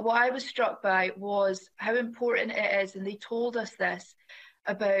 But what I was struck by was how important it is, and they told us this,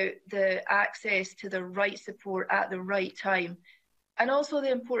 about the access to the right support at the right time. And also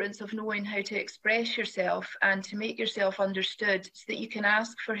the importance of knowing how to express yourself and to make yourself understood so that you can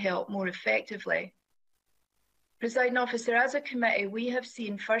ask for help more effectively. Presiding Officer, as a committee, we have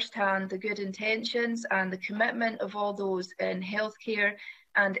seen firsthand the good intentions and the commitment of all those in healthcare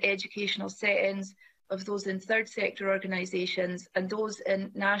and educational settings, of those in third sector organisations and those in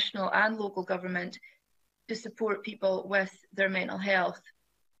national and local government to support people with their mental health.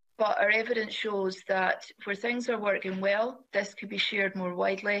 But our evidence shows that where things are working well, this could be shared more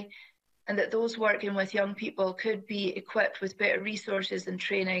widely, and that those working with young people could be equipped with better resources and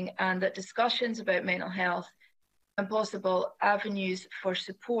training, and that discussions about mental health and possible avenues for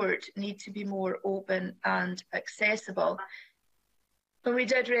support need to be more open and accessible. But we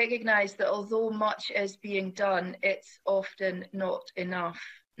did recognise that although much is being done, it's often not enough.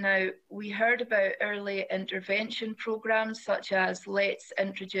 Now, we heard about early intervention programmes such as Let's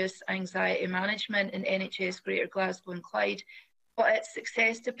Introduce Anxiety Management in NHS Greater Glasgow and Clyde, but its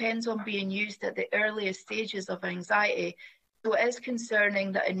success depends on being used at the earliest stages of anxiety. So it is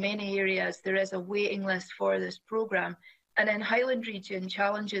concerning that in many areas there is a waiting list for this programme, and in Highland region,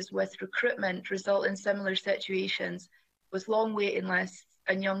 challenges with recruitment result in similar situations, with long waiting lists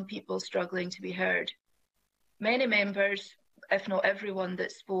and young people struggling to be heard. Many members, if not everyone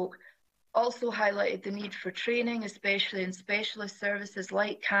that spoke, also highlighted the need for training, especially in specialist services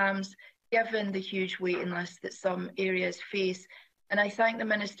like CAMHS, given the huge waiting lists that some areas face. And I thank the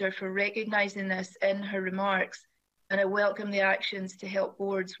Minister for recognising this in her remarks, and I welcome the actions to help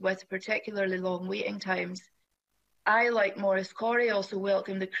boards with particularly long waiting times. I, like Maurice Corey, also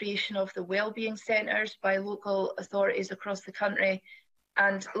welcome the creation of the wellbeing centres by local authorities across the country.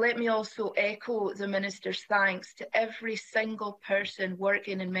 And let me also echo the Minister's thanks to every single person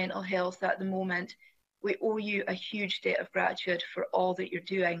working in mental health at the moment. We owe you a huge debt of gratitude for all that you're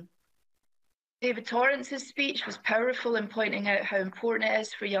doing. David Torrance's speech was powerful in pointing out how important it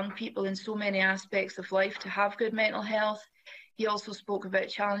is for young people in so many aspects of life to have good mental health. He also spoke about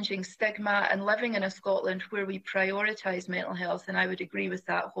challenging stigma and living in a Scotland where we prioritise mental health, and I would agree with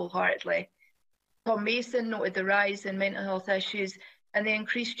that wholeheartedly. Tom Mason noted the rise in mental health issues and the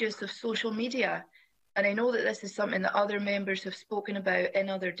increased use of social media. And I know that this is something that other members have spoken about in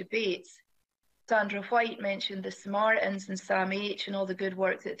other debates. Sandra White mentioned the Samaritans and SAMH and all the good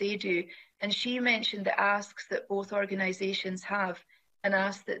work that they do. And she mentioned the asks that both organisations have and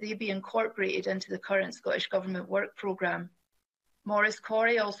asked that they be incorporated into the current Scottish Government work programme. Maurice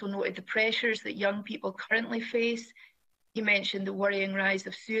Corey also noted the pressures that young people currently face. He mentioned the worrying rise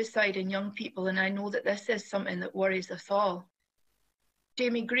of suicide in young people, and I know that this is something that worries us all.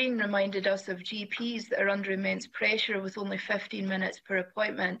 Jamie Green reminded us of GPs that are under immense pressure with only 15 minutes per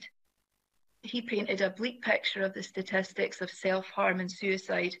appointment. He painted a bleak picture of the statistics of self-harm and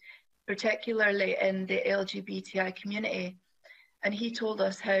suicide, particularly in the LGBTI community. And he told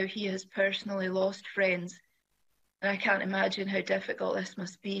us how he has personally lost friends. And I can't imagine how difficult this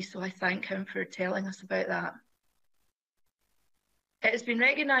must be, so I thank him for telling us about that. It has been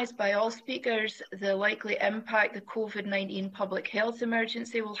recognised by all speakers the likely impact the COVID-19 public health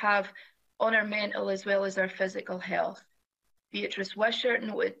emergency will have on our mental as well as our physical health. Beatrice Wishart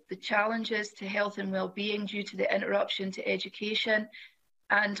noted the challenges to health and well-being due to the interruption to education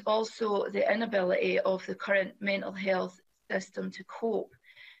and also the inability of the current mental health system to cope.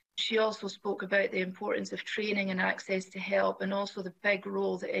 She also spoke about the importance of training and access to help and also the big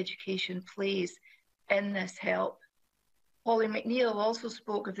role that education plays in this help. Holly McNeill also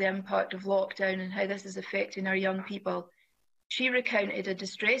spoke of the impact of lockdown and how this is affecting our young people. She recounted a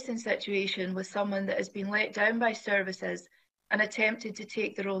distressing situation with someone that has been let down by services and attempted to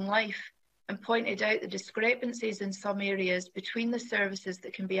take their own life, and pointed out the discrepancies in some areas between the services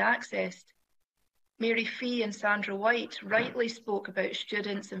that can be accessed. Mary Fee and Sandra White rightly spoke about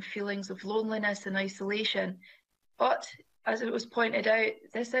students and feelings of loneliness and isolation, but as it was pointed out,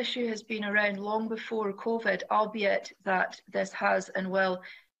 this issue has been around long before COVID, albeit that this has and will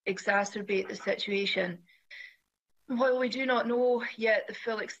exacerbate the situation. While we do not know yet the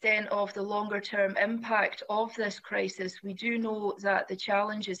full extent of the longer-term impact of this crisis, we do know that the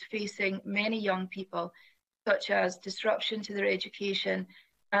challenges facing many young people, such as disruption to their education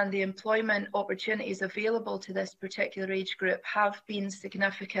and the employment opportunities available to this particular age group, have been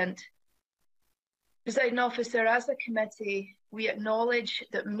significant. Presiding Officer, as a committee, we acknowledge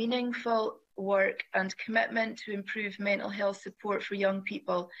that meaningful work and commitment to improve mental health support for young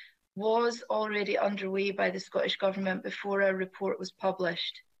people was already underway by the Scottish Government before our report was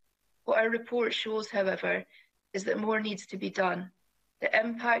published. What our report shows, however, is that more needs to be done. The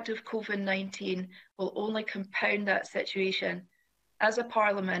impact of COVID-19 will only compound that situation. As a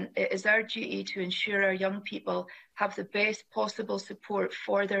Parliament, it is our duty to ensure our young people have the best possible support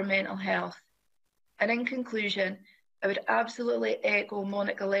for their mental health. And in conclusion, I would absolutely echo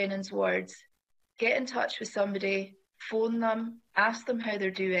Monica Lennon's words. Get in touch with somebody, phone them, ask them how they're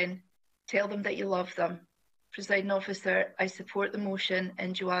doing, tell them that you love them. Presiding Officer, I support the motion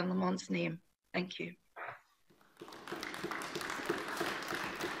in Joanne Lamont's name. Thank you.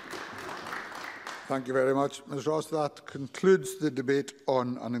 Thank you very much, Ms Ross. That concludes the debate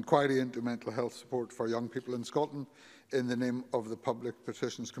on an inquiry into mental health support for young people in Scotland in the name of the Public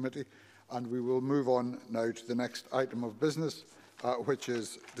Petitions Committee. And we will move on now to the next item of business, which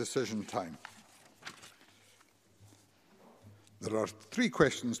is decision time. There are 3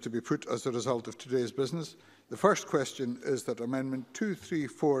 questions to be put as a result of today's business. The first question is that Amendment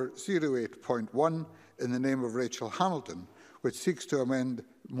 23408.1 in the name of Rachel Hamilton, which seeks to amend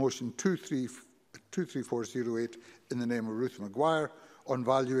Motion 23408 in the name of Ruth Maguire on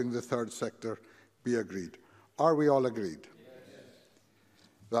valuing the third sector, be agreed. Are we all agreed?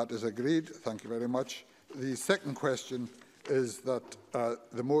 That is agreed. Thank you very much. The second question is that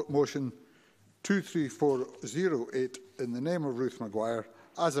the motion 23408 in the name of Ruth Maguire,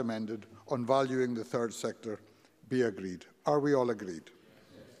 as amended, on valuing the third sector, be agreed. Are we all agreed?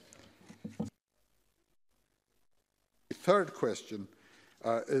 The third question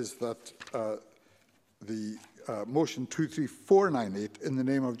is that the motion 23498 in the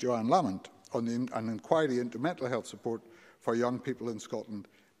name of Joanne Lamont on an inquiry into mental health support for young people in Scotland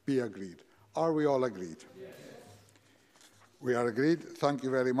be agreed. Are we all agreed? Yes. We are agreed. Thank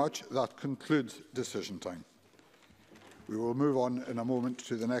you very much. That concludes decision time. We will move on in a moment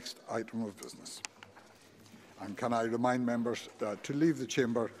to the next item of business. And can I remind members to leave the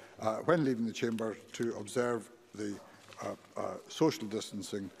chamber, when leaving the chamber, to observe the social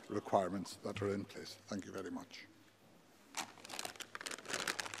distancing requirements that are in place. Thank you very much.